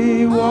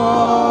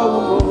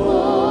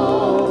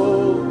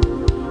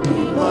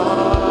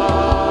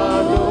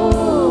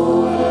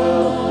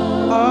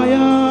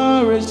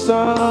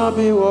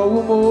Sabi wa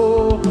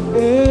umo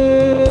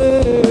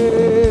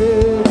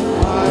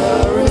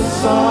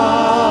ayarisa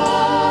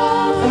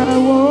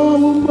ewo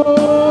umo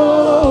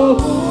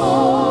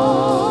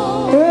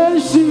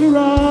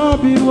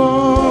shirabi wa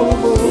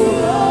umo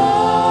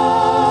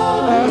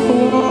ewo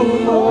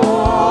umo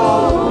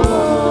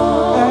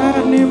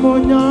eni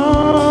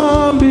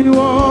monyambi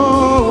wa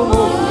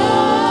umo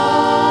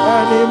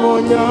eni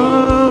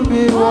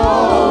monyambi wa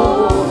umo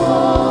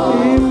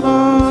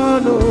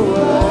Emmanuel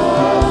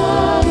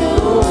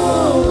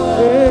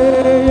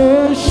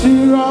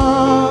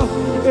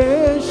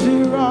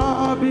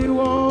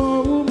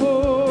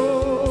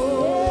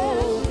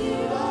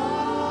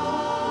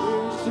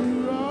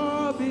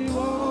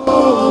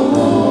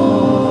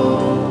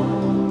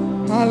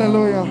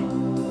Hallelujah.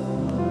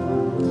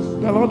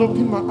 The Lord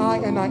opened my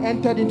eye and I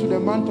entered into the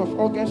month of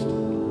August,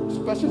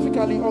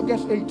 specifically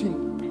August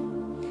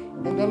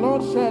 18. And the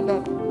Lord said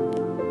that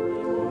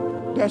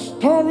the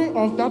story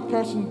of that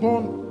person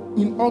born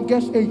in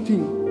August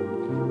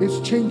 18 is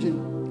changing.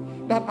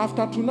 That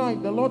after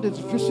tonight, the Lord is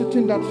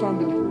visiting that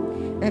family.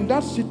 And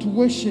that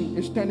situation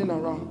is turning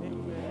around.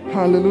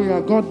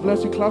 Hallelujah. God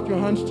bless you. Clap your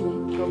hands to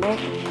the Lord.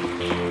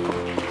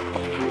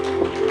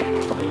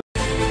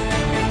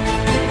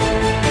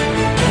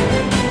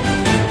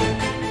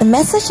 The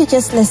message you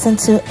just listened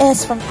to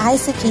is from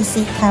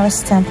ICGC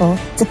Charis Temple.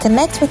 To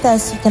connect with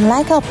us, you can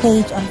like our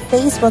page on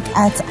Facebook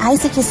at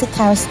ICGC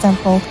Charis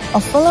Temple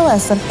or follow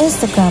us on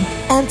Instagram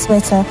and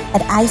Twitter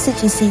at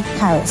ICGC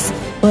Charis.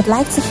 We would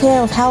like to hear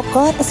of how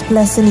God is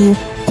blessing you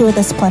through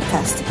this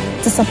podcast.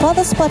 To support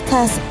this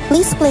podcast,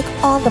 please click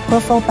on the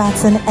profile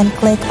button and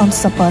click on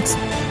support.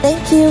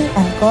 Thank you,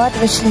 and God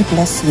richly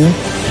bless you.